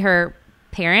to be her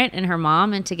parent and her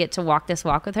mom, and to get to walk this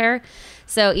walk with her.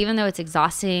 So even though it's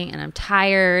exhausting and I'm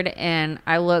tired and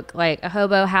I look like a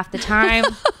hobo half the time,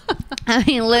 I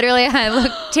mean, literally I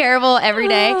look terrible every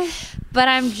day, but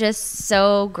I'm just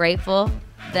so grateful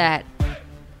that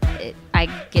I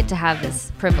get to have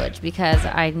this privilege, because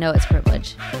I know it's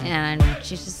privilege. And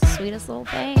she's just the sweetest little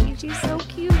thing. And she's so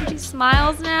cute. She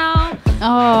smiles now.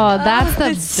 Oh, that's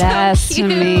the best to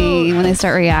me, when they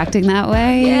start reacting that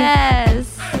way.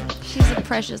 Yes. She's a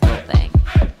precious little thing.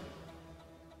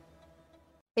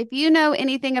 If you know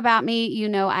anything about me, you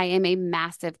know I am a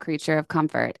massive creature of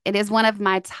comfort. It is one of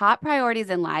my top priorities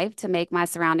in life to make my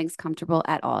surroundings comfortable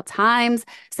at all times.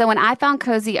 So when I found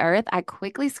Cozy Earth, I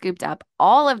quickly scooped up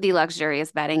all of the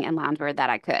luxurious bedding and loungewear that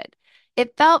I could.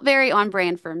 It felt very on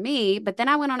brand for me, but then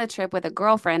I went on a trip with a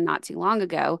girlfriend not too long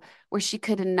ago where she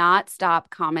could not stop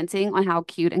commenting on how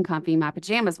cute and comfy my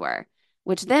pajamas were,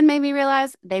 which then made me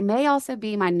realize they may also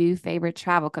be my new favorite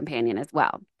travel companion as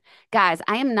well. Guys,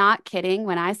 I am not kidding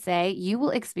when I say you will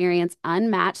experience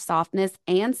unmatched softness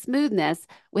and smoothness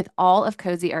with all of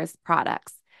Cozy Earth's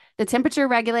products. The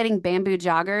temperature-regulating bamboo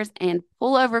joggers and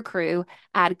pullover crew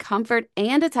add comfort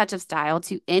and a touch of style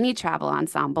to any travel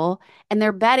ensemble, and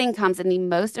their bedding comes in the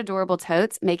most adorable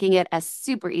totes, making it a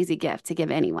super easy gift to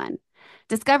give anyone.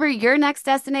 Discover your next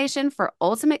destination for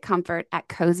ultimate comfort at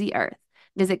Cozy Earth.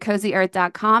 Visit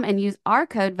CozyEarth.com and use our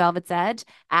code Velvet's Edge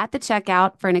at the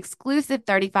checkout for an exclusive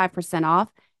 35%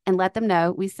 off, and let them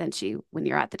know we sent you when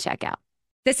you're at the checkout.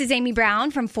 This is Amy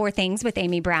Brown from 4 Things with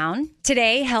Amy Brown.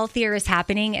 Today, healthier is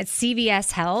happening at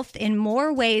CVS Health in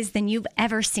more ways than you've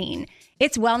ever seen.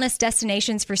 It's wellness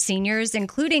destinations for seniors,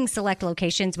 including select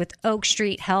locations with Oak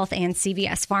Street Health and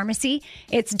CVS Pharmacy.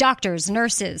 It's doctors,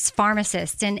 nurses,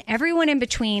 pharmacists, and everyone in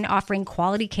between offering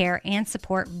quality care and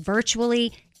support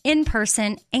virtually, in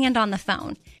person, and on the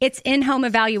phone. It's in-home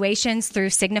evaluations through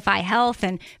Signify Health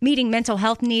and meeting mental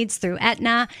health needs through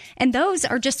Aetna. And those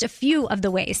are just a few of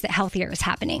the ways that healthier is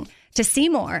happening. To see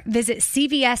more, visit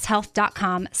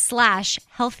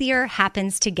cvshealth.com/healthier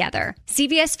happens together.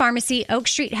 CVS Pharmacy, Oak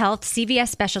Street Health, CVS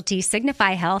Specialty,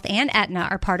 Signify Health, and Aetna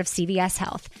are part of CVS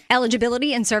Health.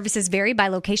 Eligibility and services vary by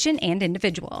location and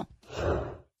individual.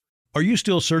 Are you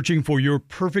still searching for your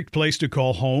perfect place to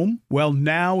call home? Well,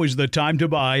 now is the time to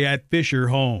buy at Fisher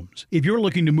Homes. If you're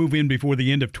looking to move in before the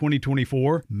end of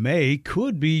 2024, May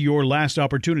could be your last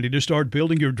opportunity to start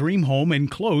building your dream home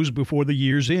and close before the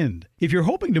year's end. If you're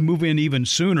hoping to move in even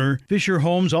sooner, Fisher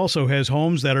Homes also has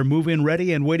homes that are move-in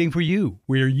ready and waiting for you,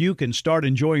 where you can start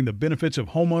enjoying the benefits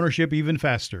of homeownership even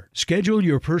faster. Schedule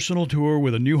your personal tour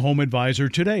with a new home advisor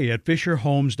today at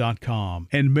FisherHomes.com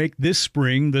and make this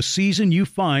spring the season you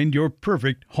find your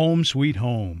perfect home sweet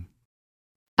home.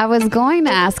 I was going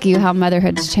to ask you how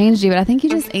motherhood's changed you, but I think you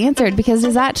just answered, because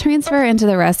does that transfer into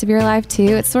the rest of your life too?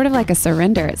 It's sort of like a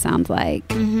surrender, it sounds like.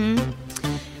 Mm-hmm.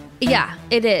 Yeah,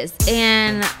 it is.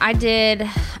 And I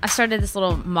started this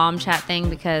little mom chat thing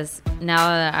because now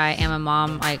that I am a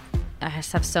mom, I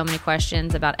just have so many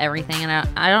questions about everything, and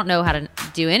I don't know how to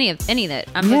do any of it.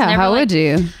 How would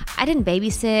you? I didn't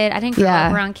babysit. I didn't grow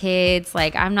up around kids.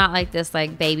 Like, I'm not like this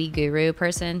like baby guru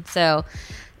person. So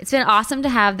it's been awesome to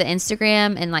have the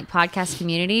Instagram and like podcast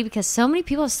community, because so many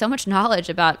people have so much knowledge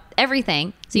about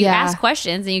everything. So you ask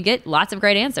questions and you get lots of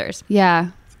great answers.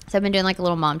 Yeah. So I've been doing like a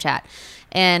little mom chat,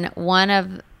 and one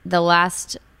of the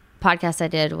last podcasts I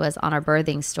did was on our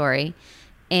birthing story,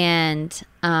 and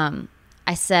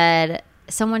I said,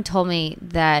 someone told me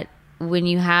that when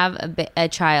you have a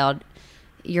child,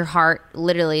 your heart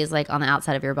literally is like on the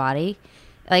outside of your body.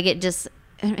 Like it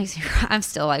makes me cry. I'm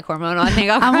still like hormonal. I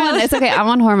think it's okay. I'm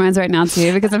on hormones right now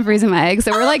too, because I'm freezing my eggs.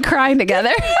 So we're like crying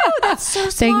together. That's so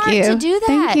smart to do that.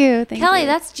 Thank you. Kelly,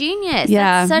 that's genius.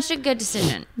 Yeah. That's such a good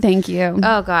decision. Thank you.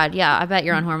 Oh God. Yeah. I bet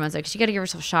you're on hormones because you got to give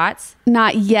yourself shots.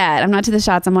 Not yet. I'm not to the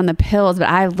shots. I'm on the pills, but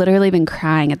I've literally been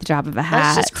crying at the drop of a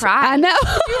hat. Let's just cry. I know.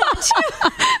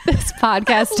 This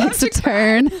podcast takes a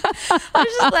turn.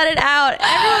 Let's just let it out.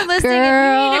 Everyone listening, if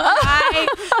you need to cry,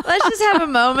 let's just have a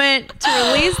moment to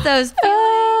release those feelings.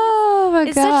 Oh my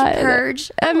It's God. such a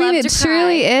purge. I mean, it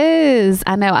truly is.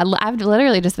 I know. I've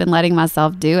literally just been letting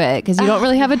myself do it, because you don't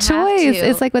really have a choice.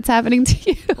 It's like what's happening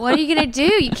to you. What are you going to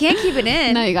do? You can't keep it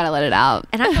in. No, you got to let it out.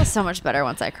 And I feel so much better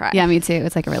once I cry. Yeah, me too.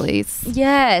 It's like a release.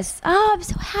 Yes. Oh, I'm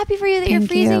so happy for you that you're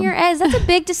freezing your eggs. That's a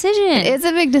big decision. It's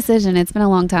a big decision. It's been a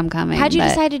long time coming. How'd you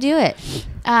decide to do it?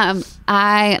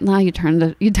 Now you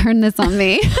turned this on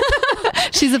me.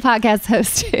 She's a podcast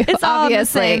host too. It's all in the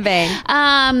same vein.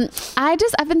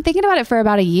 I've been thinking about it for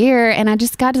about a year, and I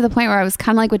just got to the point where I was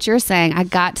kind of like what you're saying. I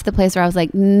got to the place where I was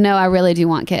like, no, I really do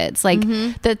want kids. Like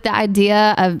the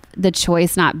idea of the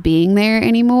choice not being there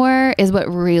anymore is what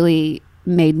really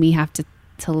made me have to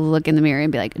look in the mirror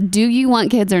and be like, do you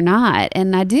want kids or not?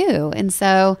 And I do. And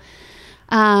so,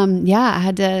 I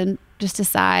had to just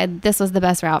decide this was the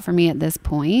best route for me at this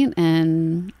point.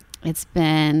 And it's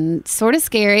been sort of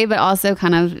scary, but also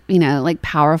kind of, like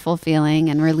powerful feeling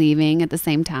and relieving at the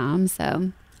same time.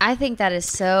 So I think that is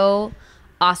so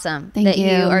awesome. Thank you.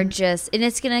 You are just, and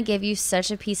it's going to give you such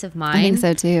a peace of mind. I think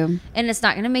so too. And it's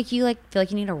not going to make you like feel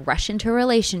like you need to rush into a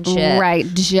relationship. Right.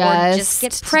 Just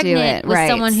get pregnant with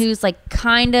someone who's like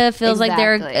kind of feels like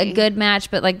they're a good match,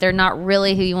 but like they're not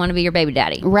really who you want to be your baby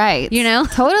daddy. Right.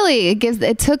 Totally.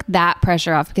 It took that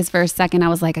pressure off, because for a second I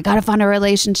was like, I got to find a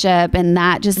relationship and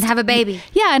have a baby.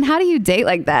 Yeah. And how do you date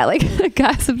like that? Like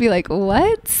guys would be like,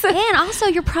 what? And also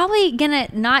you're probably going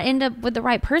to not end up with the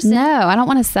right person. No, I don't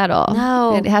want to settle.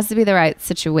 No. It has to be the right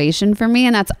situation for me,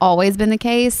 and that's always been the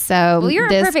case. So you're a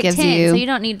perfect 10, so you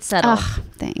don't need to settle.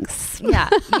 Thanks. Yeah,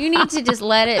 you need to just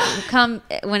let it come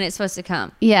when it's supposed to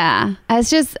come. Yeah,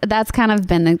 that's kind of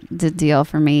been the deal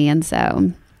for me, and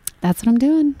so that's what I'm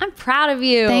doing. I'm proud of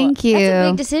you. Thank you. That's a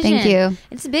big decision. Thank you.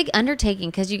 It's a big undertaking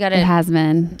because you got to. It has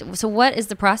been. So what is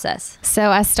the process?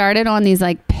 So I started on these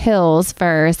like pills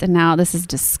first, and now this is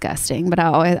disgusting. But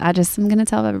I'm going to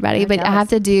tell everybody. But I have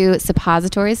to do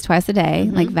suppositories twice a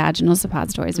day, like vaginal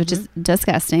suppositories, which is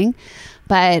disgusting.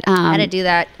 But I had to do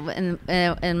that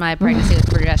in my pregnancy with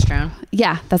progesterone.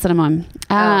 Yeah, that's what I'm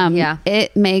on. Yeah.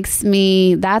 It makes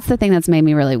me, that's the thing that's made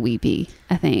me really weepy,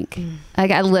 I think.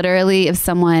 Like I literally, if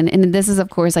someone, and this is of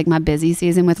course like my busy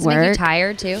season with work. Make you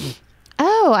tired too?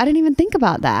 Oh, I didn't even think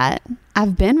about that.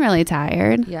 I've been really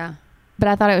tired. Yeah. But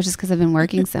I thought it was just because I've been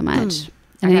working so much.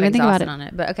 I didn't even think about it. On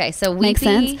it. But okay, so weepy. Makes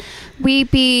sense.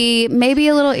 Weepy, maybe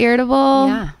a little irritable.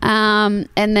 Yeah.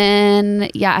 And then,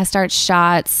 I start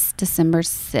shots December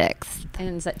 6th.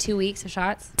 And is that 2 weeks of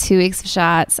shots? 2 weeks of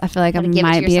shots. I feel like I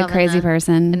might be a crazy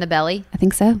person. In the belly? I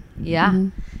think so. Yeah. Mm-hmm.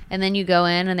 And then you go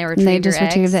in and they retrieve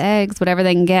the eggs, whatever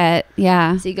they can get.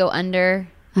 Yeah. So you go under.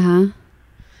 Uh-huh.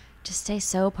 Just stay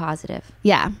so positive.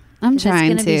 Yeah. I'm trying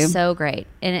to. It's going to be so great.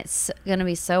 And it's going to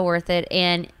be so worth it.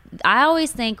 And I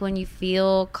always think when you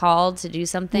feel called to do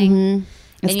something,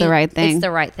 It's the right thing. It's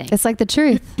the right thing. It's like the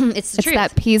truth. It's the truth.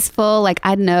 That peaceful, like,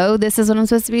 I know this is what I'm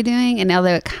supposed to be doing. And now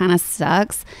that it kind of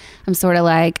sucks, I'm sort of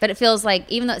like. But it feels like,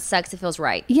 even though it sucks, it feels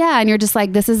right. Yeah. And you're just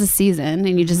like, this is a season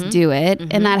and you just do it.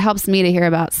 And that helps me to hear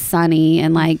about Sunny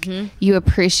and like you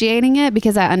appreciating it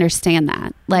because I understand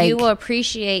that. Like, you will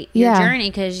appreciate your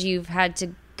journey because you've had to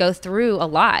go through a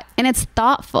lot. And it's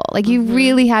thoughtful. Like you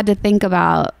really had to think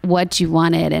about what you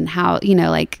wanted and how, you know,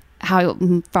 like how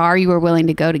far you were willing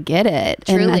to go to get it.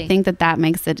 Truly. And I think that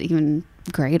makes it even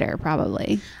greater,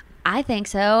 probably. I think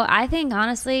so. I think,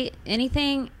 honestly,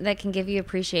 anything that can give you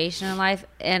appreciation in life,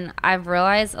 and I've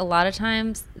realized a lot of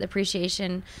times the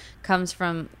appreciation comes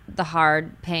from the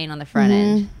hard pain on the front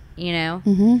end, you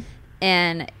know?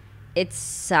 And it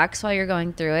sucks while you're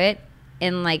going through it.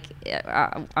 And like,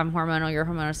 I'm hormonal, you're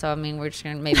hormonal, so I mean, we're just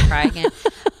gonna maybe cry again.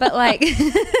 But like,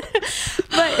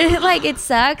 it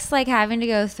sucks, like having to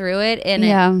go through it,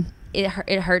 and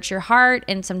it hurts your heart,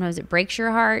 and sometimes it breaks your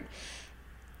heart.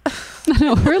 I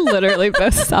know, we're literally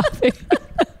both sobbing.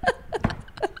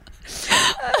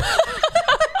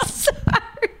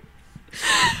 Sorry.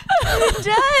 It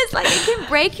does, like, it can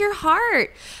break your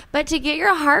heart. But to get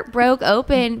your heart broke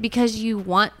open because you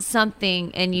want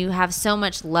something and you have so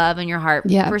much love in your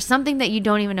heart for something that you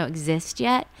don't even know exists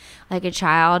yet, like a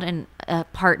child and a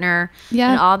partner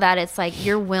and all that, it's like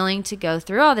you're willing to go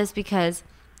through all this because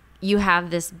you have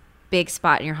this big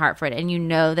spot in your heart for it, and you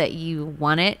know that you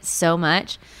want it so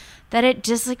much that it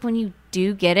just, like, when you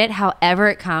do get it, however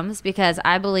it comes, because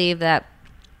I believe that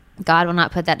God will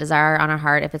not put that desire on our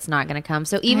heart if it's not going to come.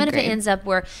 So even if it ends up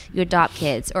where you adopt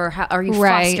kids or you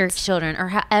foster children or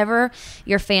however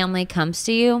your family comes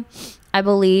to you, I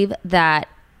believe that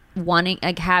wanting,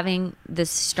 like, having this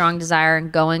strong desire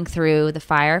and going through the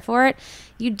fire for it,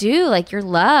 you do, like, your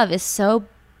love is so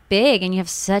big and you have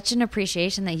such an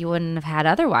appreciation that you wouldn't have had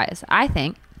otherwise, I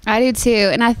think. I do too.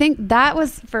 And I think that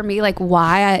was for me, like,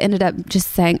 why I ended up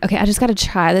just saying, okay, I just got to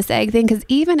try this egg thing. Because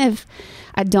even if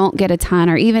I don't get a ton,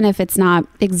 or even if it's not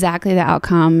exactly the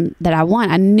outcome that I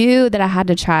want, I knew that I had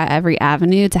to try every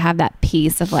avenue to have that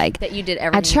piece of, like, that you did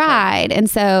everything. I tried. And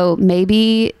so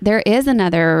maybe there is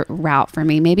another route for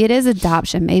me. Maybe it is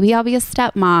adoption. Maybe I'll be a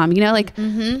stepmom, you know, like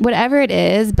whatever it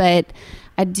is. But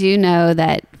I do know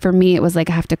that for me, it was like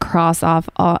I have to cross off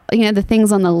all, you know, the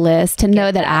things on the list to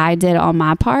know that I did all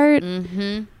my part.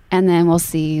 And then we'll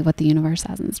see what the universe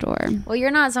has in store. Well,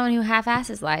 you're not someone who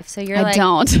half-asses life. So you're I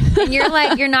don't. You're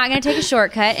like, you're not going to take a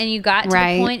shortcut. And you got to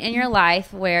the point in your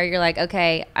life where you're like,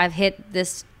 okay, I've hit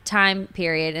this time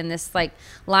period and this, like,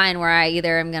 line where I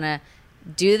either am going to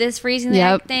do this freezing the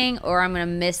egg thing or I'm going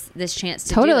to miss this chance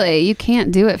to do it. You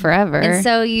can't do it forever. And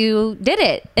so you did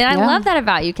it. And I love that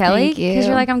about you, Kelly. Thank you. Because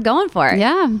you're like, I'm going for it.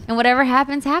 Yeah. And whatever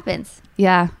happens, happens.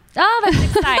 Yeah. Oh,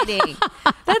 that's exciting.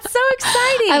 That's so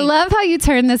exciting. I love how you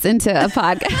turned this into a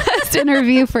podcast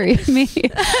interview for me.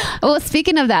 Well,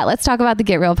 speaking of that, let's talk about the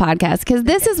Get Real podcast, because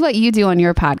this is what you do on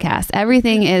your podcast.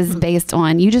 Everything is based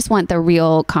on, you just want the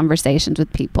real conversations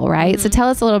with people, right? So tell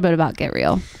us a little bit about Get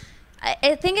Real.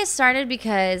 I think it started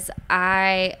because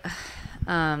I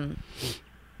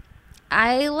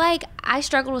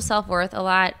struggled with self-worth a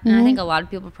lot, and I think a lot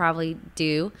of people probably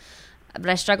do. But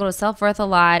I struggled with self-worth a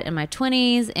lot in my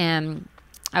 20s, and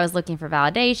I was looking for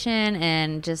validation,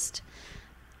 and just,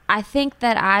 I think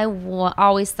that I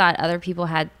always thought other people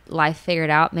had life figured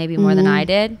out, maybe more than I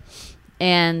did,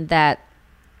 and that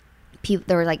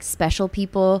there were, like, special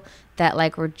people that,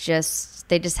 like, were just,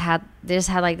 they just had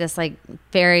like this, like,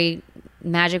 very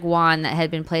magic wand that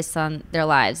had been placed on their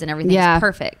lives, and everything's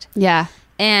perfect. Yeah.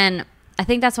 And I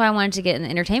think that's why I wanted to get in the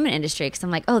entertainment industry, because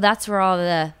I'm like, oh, that's where all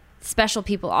the special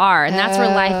people are, and that's where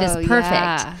life is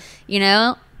perfect, you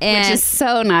know? And which is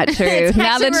so not true.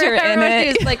 Now that you're in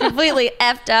it, it's like completely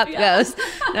effed up goes.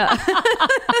 No.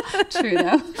 True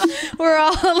though. We're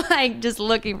all, like, just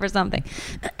looking for something.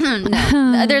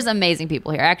 No, there's amazing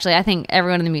people here. Actually, I think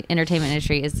everyone in the entertainment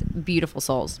industry is beautiful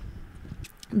souls.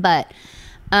 But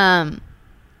I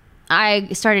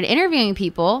started interviewing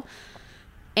people,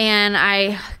 and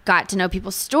I got to know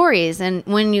people's stories. And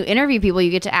when you interview people,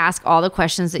 you get to ask all the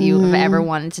questions that you have ever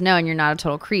wanted to know, and you're not a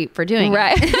total creep for doing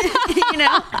it. You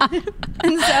know?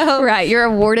 And so, you're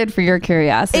awarded for your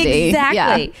curiosity.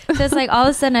 Exactly. Yeah. So it's like, all of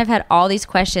a sudden I've had all these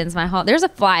questions. There's a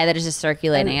fly that is just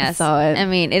circulating us. I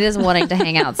mean, it is wanting to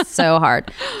hang out so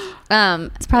hard.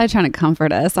 It's probably trying to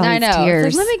comfort us. All these tears.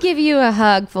 It's like, let me give you a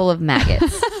hug full of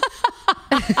maggots.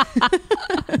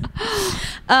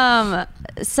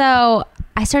 So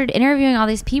I started interviewing all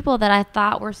these people that I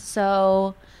thought were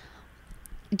so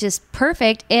just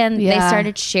perfect, and they Yeah.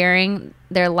 started sharing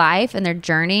their life and their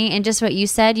journey. And just what you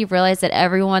said, you realize that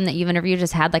everyone that you've interviewed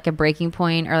just had like a breaking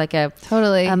point or like a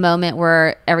moment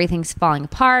where everything's falling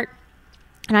apart.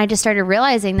 And I just started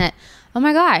realizing that, oh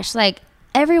my gosh, like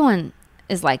everyone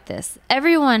is like this.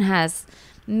 Everyone has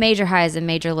major highs and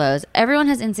major lows. Everyone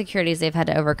has insecurities they've had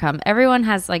to overcome. Everyone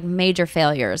has like major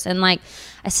failures. And like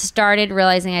I started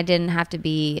realizing I didn't have to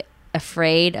be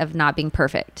afraid of not being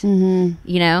perfect, you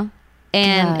know?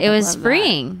 And God, it I was love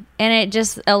freeing. And it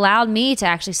just allowed me to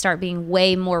actually start being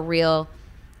way more real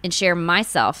and share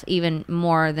myself even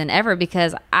more than ever,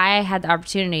 because I had the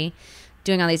opportunity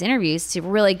doing all these interviews to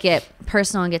really get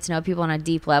personal and get to know people on a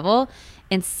deep level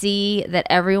and see that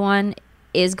everyone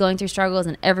is going through struggles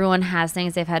and everyone has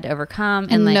things they've had to overcome,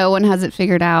 And like, no one has it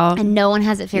figured out. and no one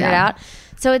has it figured Yeah. out.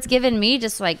 So it's given me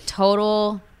just like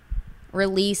total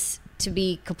release to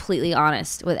be completely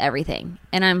honest with everything.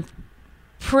 And I'm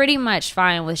pretty much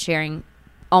fine with sharing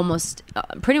almost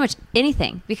pretty much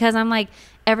anything, because I'm like,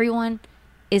 everyone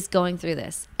is going through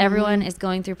this. Everyone is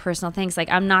going through personal things. Like,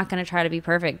 I'm not going to try to be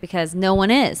perfect, because no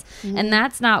one is. And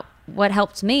that's not what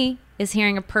helped me, is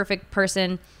hearing a perfect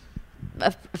person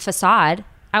a facade.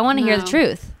 I want to hear the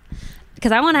truth,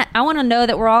 because I want to know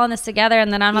that we're all in this together,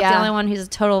 and that I'm not the only one who's a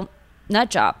total nut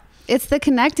job. It's the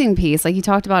connecting piece, like you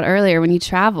talked about earlier when you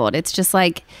traveled. It's just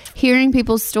like hearing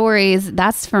people's stories.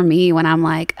 That's for me when I'm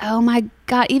like, oh my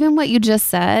God, even what you just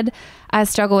said, I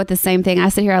struggle with the same thing. I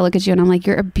sit here, I look at you and I'm like,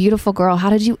 you're a beautiful girl. How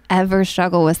did you ever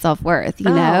struggle with self-worth? You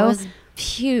know? It was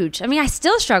huge. I mean, I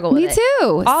still struggle with Me it.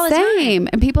 too. All the Same. time.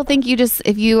 And people think you just,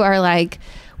 if you are like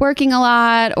working a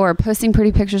lot or posting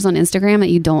pretty pictures on Instagram, that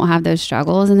you don't have those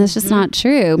struggles. And that's just not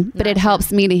true. But it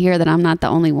helps me to hear that I'm not the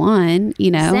only one,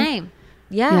 you know? Same.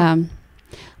 Yeah. Yeah.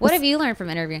 What have you learned from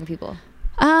interviewing people?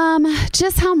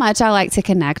 Just how much I like to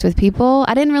connect with people.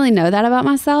 I didn't really know that about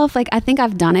myself. Like, I think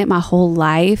I've done it my whole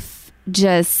life.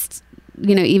 Just,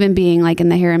 you know, even being like in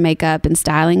the hair and makeup and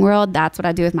styling world, that's what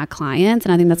I do with my clients.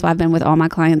 And I think that's why I've been with all my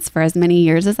clients for as many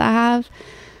years as I have.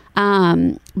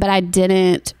 But I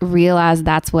didn't realize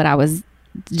that's what I was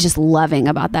just loving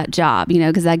about that job, you know,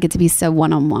 because I get to be so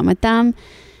one-on-one with them.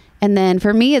 And then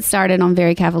for me, it started on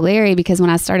Very Cavallari, because when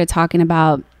I started talking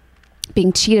about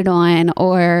being cheated on,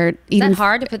 or Is even that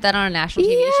hard to put that on a national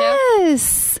TV show?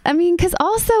 Yes. I mean, because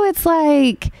also it's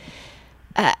like,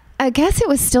 I guess it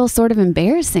was still sort of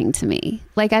embarrassing to me.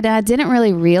 Like I didn't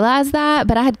really realize that,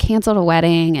 but I had canceled a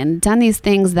wedding and done these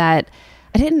things that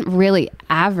I didn't really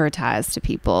advertise to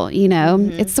people, you know?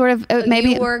 It's sort of,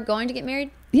 maybe. You were going to get married?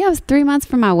 Yeah, it was 3 months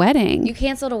from my wedding. You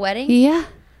canceled a wedding? Yeah.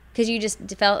 Because you just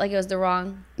felt like it was the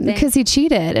wrong thing? Because he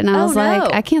cheated, and I was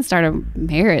like, I can't start a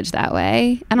marriage that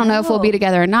way. I don't know if we'll be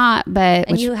together or not, but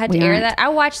And you had to air that? I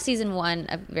watched season 1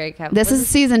 of Very Cavallari. This is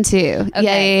season 2.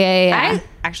 Okay. Yeah. I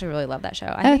actually really love that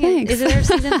show. Oh, thanks. Is there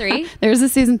season 3? There's a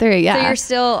season 3. Yeah.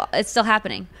 So it's still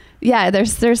happening. Yeah,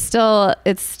 there's still,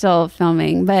 it's still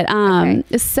filming, but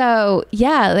so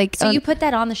yeah, like So you put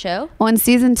that on the show? on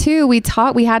season 2, we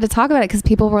had to talk about it because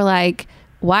people were like,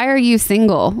 why are you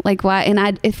single? Like, why?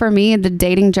 And for me, the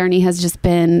dating journey has just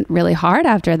been really hard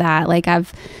after that. Like I had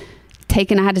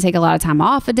to take a lot of time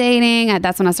off of dating.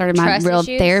 That's when I started my Trust real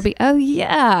issues? therapy. Oh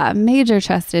yeah, major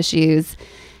trust issues.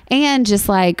 And just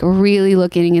like really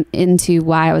looking into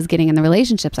why I was getting in the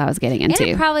relationships I was getting into.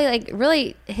 And it probably like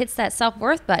really hits that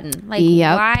self-worth button. Like,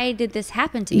 Yep. why did this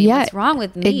happen to me? Yeah, What's wrong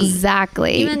with me?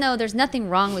 Exactly. Even though there's nothing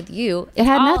wrong with you. It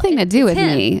had nothing to do with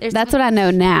me. There's That's what I know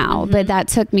now, but that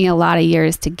took me a lot of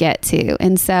years to get to.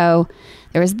 And so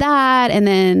there was that, and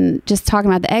then just talking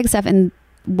about the egg stuff. And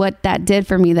what that did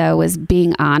for me, though, was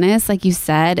being honest. Like you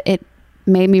said, it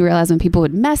made me realize when people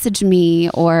would message me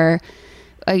or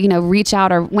reach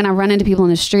out, or when I run into people in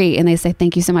the street and they say,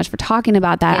 thank you so much for talking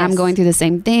about that. Yes. I'm going through the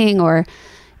same thing. Or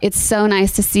it's so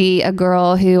nice to see a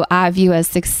girl who I view as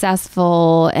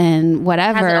successful and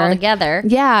whatever. Has it all together.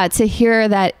 Yeah. To hear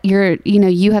that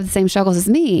you have the same struggles as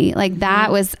me. Like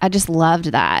that was, I just loved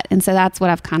that. And so that's what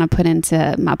I've kind of put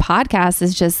into my podcast,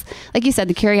 is just, like you said,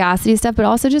 the curiosity stuff, but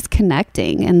also just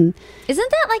connecting. And Isn't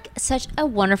that like such a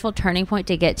wonderful turning point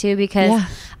to get to? Because Yeah.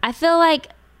 I feel like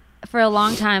for a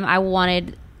long time, I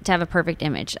wanted to have a perfect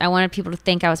image. I wanted people to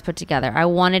think I was put together. I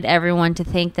wanted everyone to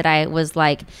think that I was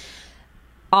like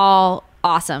all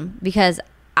awesome, because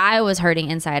I was hurting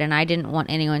inside and I didn't want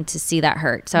anyone to see that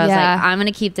hurt. So I was Yeah. like, I'm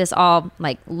going to keep this all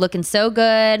like looking so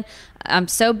good. I'm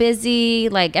so busy.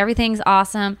 Like everything's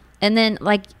awesome. And then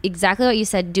like exactly what you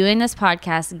said, doing this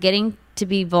podcast, getting to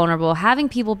be vulnerable, having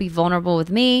people be vulnerable with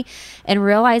me, and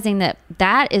realizing that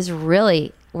that is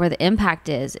really where the impact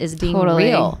is being Totally.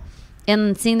 real.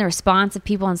 and seeing the response of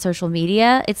people on social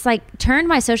media, it's like turned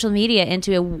my social media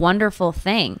into a wonderful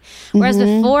thing. Whereas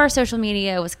before, social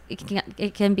media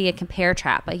it can be a compare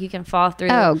trap. Like you can fall through.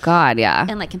 Oh God, yeah.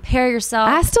 And like compare yourself.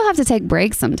 I still have to take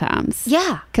breaks sometimes.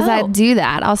 Yeah. Because I do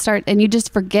that. I'll start, and you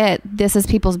just forget this is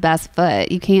people's best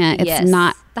foot. You can't. It's Yes.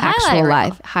 not The actual highlight reel.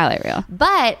 life. Highlight reel.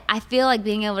 But I feel like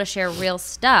being able to share real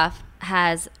stuff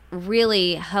has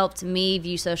really helped me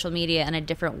view social media in a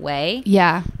different way.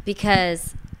 Yeah.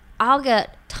 Because I'll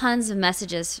get tons of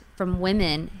messages from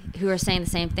women who are saying the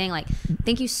same thing. Like,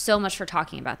 thank you so much for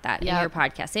talking about that in your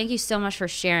podcast. Thank you so much for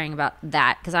sharing about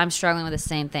that, because I'm struggling with the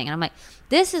same thing. And I'm like,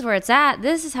 this is where it's at.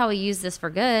 This is how we use this for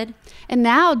good. And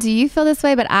now, do you feel this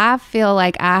way? But I feel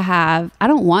like I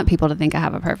don't want people to think I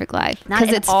have a perfect life, Not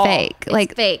because at it's all. fake. It's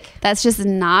like fake. That's just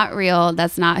not real.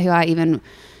 That's not who I even.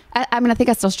 I mean, I think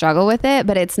I still struggle with it,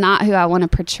 but it's not who I want to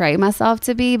portray myself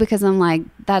to be, because I'm like,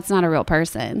 that's not a real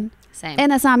person. Same.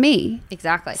 And that's not me.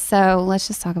 Exactly. So let's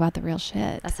just talk about the real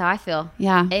shit. That's how I feel.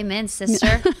 Yeah. Amen,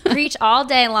 sister. Preach all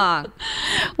day long.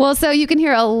 Well, so you can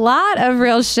hear a lot of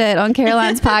real shit on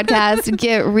Caroline's podcast,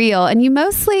 Get Real. And you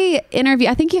mostly interview,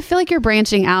 I think you feel like you're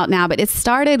branching out now, but it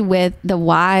started with the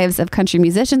wives of country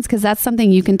musicians, because that's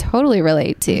something you can totally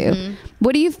relate to. Mm-hmm.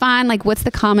 What do you find, like, what's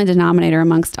the common denominator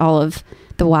amongst all of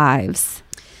the wives?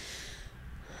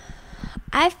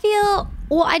 I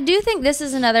do think this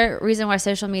is another reason why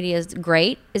social media is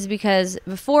great, is because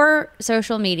before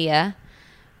social media,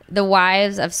 the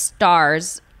wives of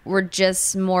stars were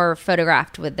just more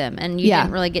photographed with them, and you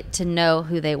didn't really get to know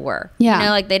who they were. Yeah. You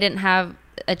know, like they didn't have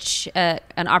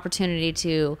an opportunity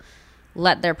to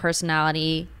let their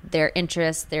personality, their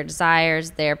interests, their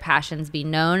desires, their passions be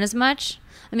known as much.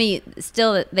 I mean,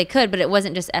 still they could, but it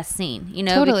wasn't just as seen, you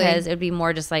know, because it would be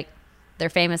more just like their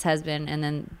famous husband, and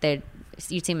then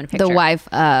you'd see him in a picture. The wife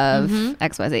of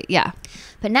XYZ. Yeah.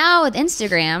 But now with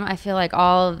Instagram, I feel like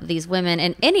all of these women,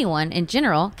 and anyone in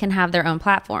general, can have their own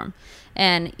platform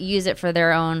and use it for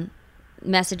their own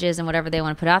messages and whatever they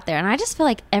want to put out there. And I just feel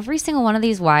like every single one of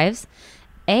these wives,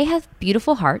 have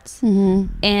beautiful hearts,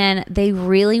 and they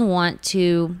really want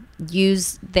to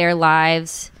use their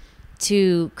lives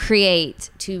to create,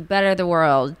 to better the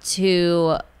world,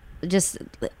 to just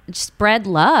spread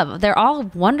love. They're all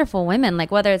wonderful women, like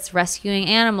whether it's rescuing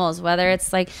animals, whether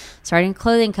it's like starting a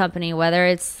clothing company, whether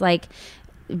it's like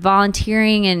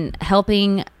volunteering and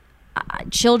helping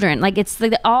children. Like it's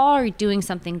like they all are doing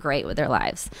something great with their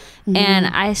lives. And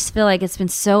I just feel like it's been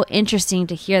so interesting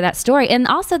to hear that story. And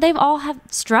also they've all have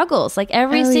struggles. Like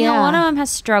every single one of them has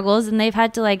struggles, and they've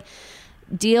had to like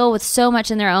deal with so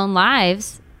much in their own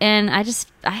lives. And I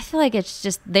feel like it's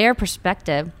just their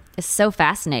perspective is so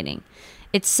fascinating.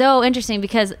 It's so interesting,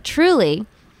 because truly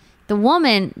the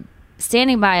woman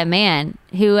standing by a man,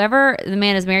 whoever the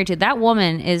man is married to, that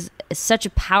woman is such a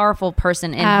powerful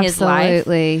person in his life.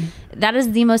 That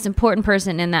is the most important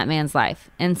person in that man's life.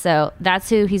 And so that's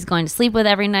who he's going to sleep with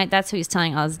every night. That's who he's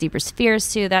telling all his deepest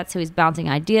fears to. That's who he's bouncing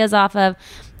ideas off of.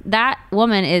 That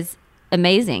woman is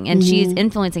amazing, and she's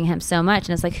influencing him so much.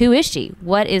 And it's like, who is she?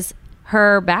 What is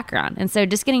her background? And so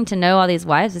just getting to know all these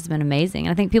wives has been amazing.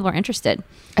 And I think people are interested.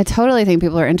 I totally think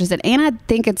people are interested. And I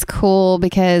think it's cool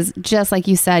because, just like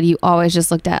you said, you always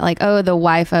just looked at like, oh, the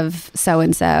wife of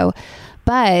so-and-so.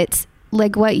 But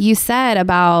like what you said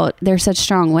about they're such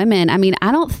strong women. I mean,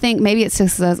 I don't think, maybe it's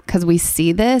just because we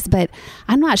see this, but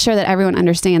I'm not sure that everyone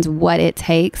understands what it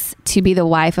takes to be the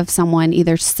wife of someone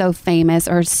either so famous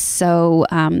or so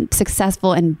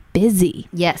successful and busy.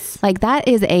 Yes. Like that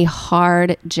is a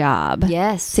hard job.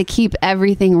 Yes. To keep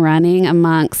everything running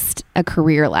amongst a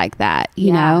career like that,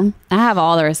 you know? I have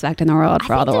all the respect in the world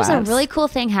for all the wives. There's a really cool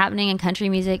thing happening in country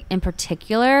music in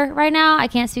particular right now. I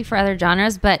can't speak for other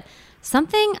genres, but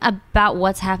something about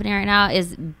what's happening right now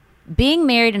is being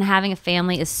married and having a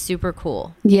family is super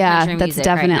cool. Yeah, that's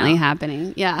definitely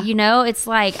happening. Yeah. You know, it's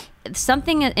like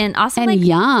something, and also and like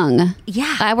young.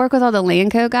 Yeah. I work with all the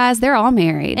Lanco guys. They're all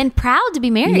married. And proud to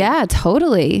be married. Yeah,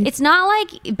 totally. It's not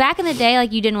like back in the day,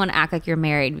 like you didn't want to act like you're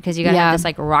married because you got to have this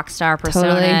like rock star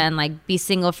persona and like be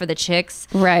single for the chicks.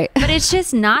 Right. But it's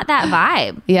just not that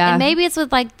vibe. Yeah. And maybe it's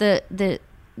with like the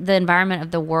environment of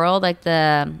the world, like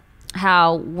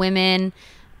how women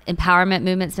empowerment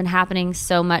movement's been happening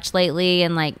so much lately,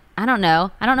 and like I don't know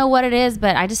what it is,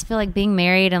 but I just feel like being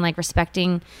married and like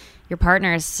respecting your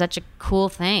partner is such a cool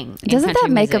thing. Doesn't that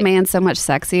make a man so much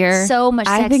sexier? So much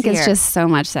sexier. I think it's just so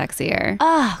much sexier.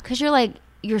 Oh, because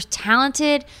you're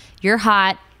talented, you're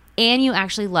hot, and you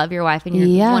actually love your wife, and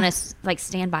you want to like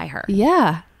stand by her.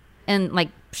 Yeah. And like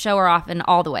show her off in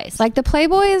all the ways. Like the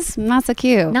Playboys, not so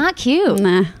cute. Not cute.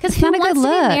 Nah. Because who wants to be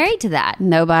married to that?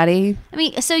 Nobody. I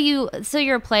mean, so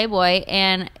you're a Playboy,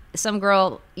 and some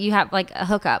girl, you have like a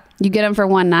hookup. You get them for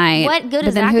one night. What good but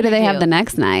is then that who do gonna they have do? the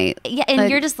next night? Yeah, and Like,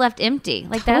 you're just left empty.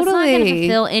 Like that's not going to Totally.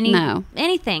 fulfill No.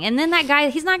 anything. And then that guy,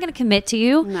 he's not going to commit to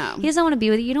you. No. He doesn't want to be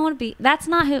with you. You don't want to be. That's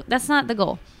not the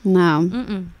goal.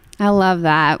 No. I love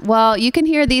that. Well, you can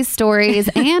hear these stories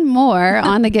and more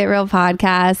on the Get Real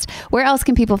podcast. Where else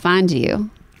can people find you?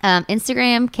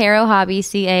 Instagram, Caro Hobby,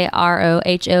 CaroHobby.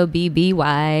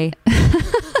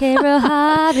 Caro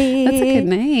Hobby. That's a good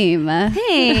name.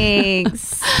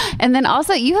 Thanks. And then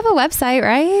also, you have a website,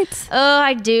 right? Oh,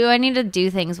 I do. I need to do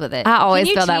things with it. I always Can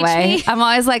you feel that teach way. me? I'm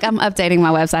always like, I'm updating my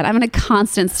website. I'm in a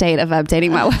constant state of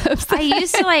updating my website. I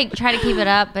used to like try to keep it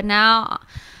up, but now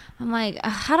I'm like,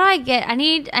 how do I get? I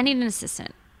need an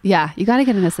assistant. Yeah, you got to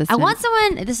get an assistant. I want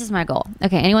someone. This is my goal.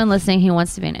 Okay, anyone listening who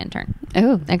wants to be an intern.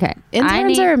 Oh, Okay,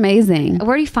 interns are amazing.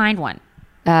 Where do you find one?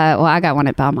 Well, I got one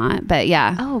at Belmont, but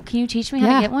yeah. Oh, can you teach me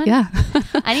how to get one? Yeah.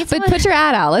 I need But someone. put your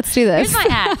ad out. Let's do this. Here's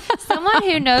my ad. Someone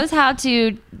who knows how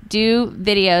to do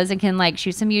videos and can like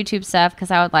shoot some YouTube stuff, because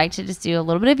I would like to just do a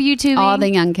little bit of YouTube. All the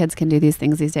young kids can do these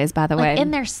things these days, by the like way.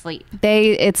 in their sleep.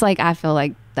 It's like, I feel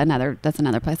like that's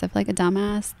another place I feel like a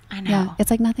dumbass. I know. Yeah,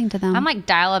 it's like nothing to them. I'm like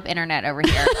dial-up internet over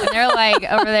here, and they're like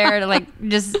over there to like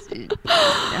just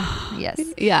yes.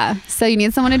 Yeah. So you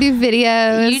need someone to do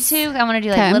videos. YouTube. I want to do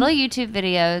like Okay. little YouTube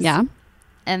videos. Yeah.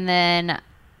 And then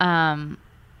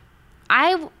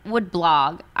I would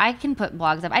blog. I can put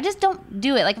blogs up. I just don't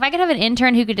do it. Like if I could have an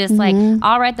intern who could just like,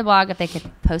 I'll write the blog if they could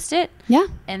post it. Yeah.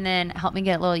 And then help me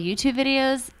get little YouTube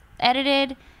videos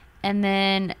edited. And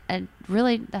then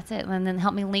really that's it. And then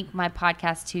help me link my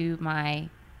podcast to my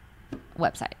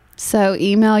website. So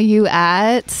email you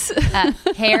at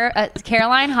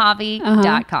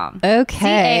CarolineHobby.com.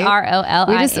 Okay.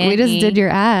 CarolineHobby. We just did your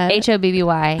ad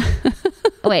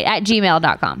Wait, at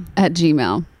gmail.com. at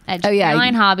Gmail. At Oh, yeah.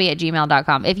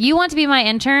 CarolineHobby@gmail.com. If you want to be my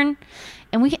intern,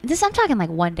 and I'm talking like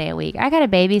one day a week. I got a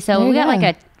baby, so There we you got go.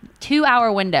 like a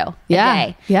 2-hour window Yeah. a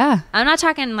day. Yeah. I'm not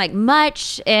talking like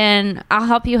much, and I'll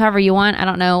help you however you want. I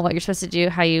don't know what you're supposed to do.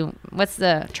 What's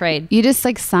the trade? You just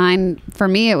like sign. For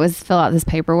me, it was fill out this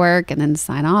paperwork and then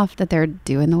sign off that they're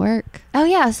doing the work. Oh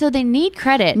yeah, so they need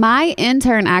credit. My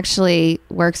intern actually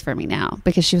works for me now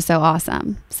because she was so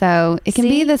awesome. So it can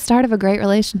be See? the start of a great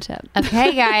relationship.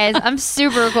 Okay, guys, I'm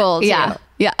super cool too. Yeah.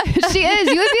 Yeah. She is.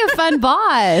 You would be a fun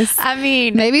boss. I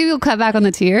mean, Maybe we'll cut back on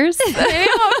the tears. maybe I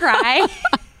won't cry.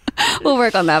 We'll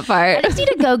work on that part. I just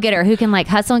need a go-getter who can like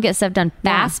hustle and get stuff done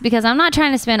fast, because I'm not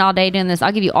trying to spend all day doing this.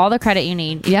 I'll give you all the credit you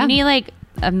need. If Yeah. you need like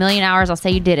 1,000,000 hours, I'll say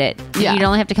you did it. Yeah. You'd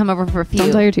only have to come over for a few.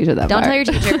 Don't tell your teacher that Don't part. tell your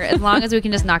teacher, as long as we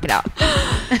can just knock it out.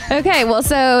 Okay, well,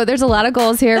 so there's a lot of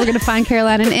goals here. We're going to find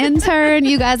Caroline an intern.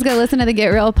 You guys go listen to the Get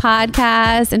Real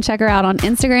podcast and check her out on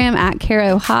Instagram at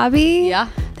Caro Hobby. Yeah.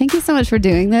 Thank you so much for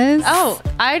doing this. Oh,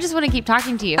 I just want to keep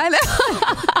talking to you. I know.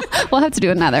 We'll have to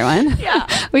do another one. Yeah.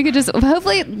 We could just,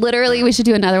 hopefully, literally, we should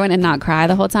do another one and not cry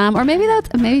the whole time. Or maybe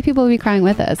people will be crying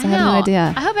with us. I have no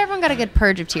idea. I hope everyone got a good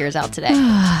purge of tears out today.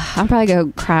 I'll probably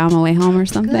go cry on my way home or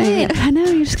something. Good. I know,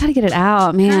 you just got to get it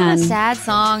out, Turn on man. a sad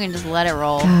song and just let it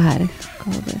roll. God,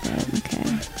 go with it. Okay.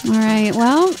 All right.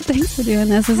 Well, thanks for doing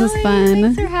this. This was fun.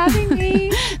 Thanks for having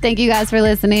me. Thank you guys for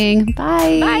listening.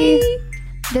 Bye. Bye.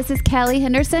 This is Kelly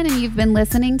Henderson, and you've been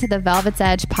listening to the Velvet's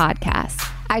Edge podcast.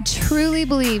 I truly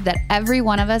believe that every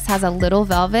one of us has a little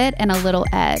velvet and a little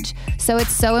edge. So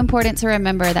it's so important to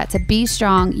remember that to be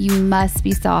strong, you must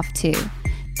be soft too.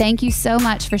 Thank you so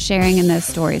much for sharing in those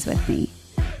stories with me.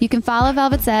 You can follow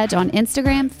Velvet's Edge on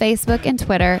Instagram, Facebook, and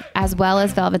Twitter, as well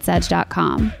as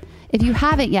velvetsedge.com. If you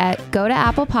haven't yet, go to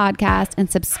Apple Podcasts and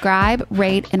subscribe,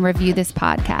 rate, and review this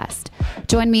podcast.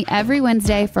 Join me every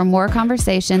Wednesday for more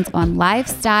conversations on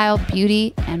lifestyle,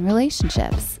 beauty, and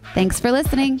relationships. Thanks for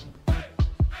listening.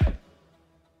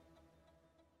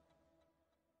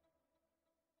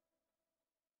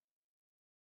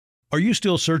 Are you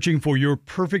still searching for your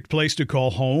perfect place to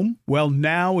call home? Well,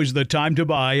 now is the time to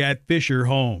buy at Fisher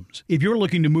Homes. If you're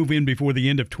looking to move in before the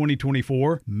end of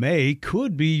 2024, May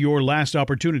could be your last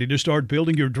opportunity to start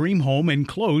building your dream home and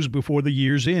close before the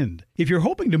year's end. If you're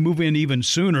hoping to move in even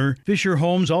sooner, Fisher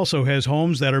Homes also has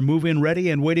homes that are move-in ready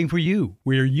and waiting for you,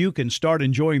 where you can start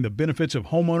enjoying the benefits of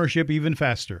homeownership even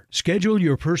faster. Schedule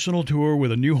your personal tour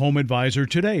with a new home advisor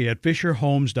today at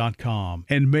FisherHomes.com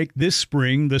and make this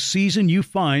spring the season you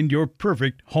find your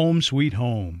perfect home sweet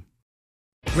home.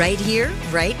 Right here,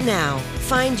 right now.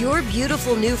 Find your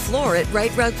beautiful new floor at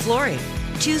Right Rug Flooring.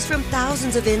 Choose from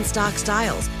thousands of in-stock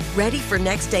styles, ready for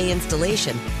next day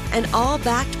installation, and all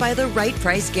backed by the right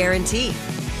price guarantee.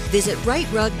 Visit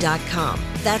rightrug.com.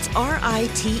 That's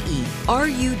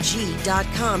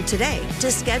RITERUG.com today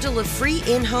to schedule a free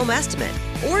in-home estimate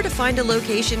or to find a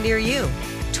location near you.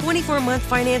 24-month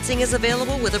financing is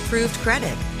available with approved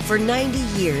credit. For 90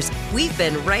 years, we've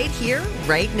been right here,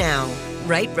 right now.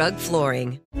 Right Rug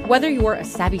Flooring. Whether you're a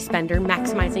savvy spender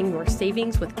maximizing your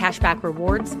savings with cashback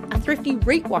rewards, a thrifty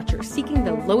rate watcher seeking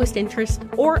the lowest interest,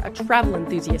 or a travel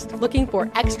enthusiast looking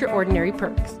for extraordinary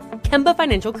perks, Kemba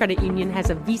Financial Credit Union has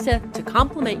a visa to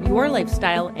complement your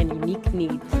lifestyle and unique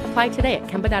needs. Apply today at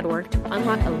Kemba.org to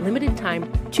unlock a limited time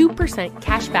 2%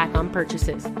 cash back on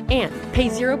purchases and pay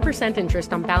 0%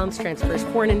 interest on balance transfers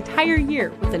for an entire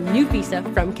year with a new visa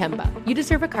from Kemba. You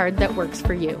deserve a card that works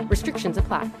for you. Restrictions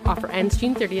apply. Offer ends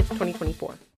June 30th, 2024.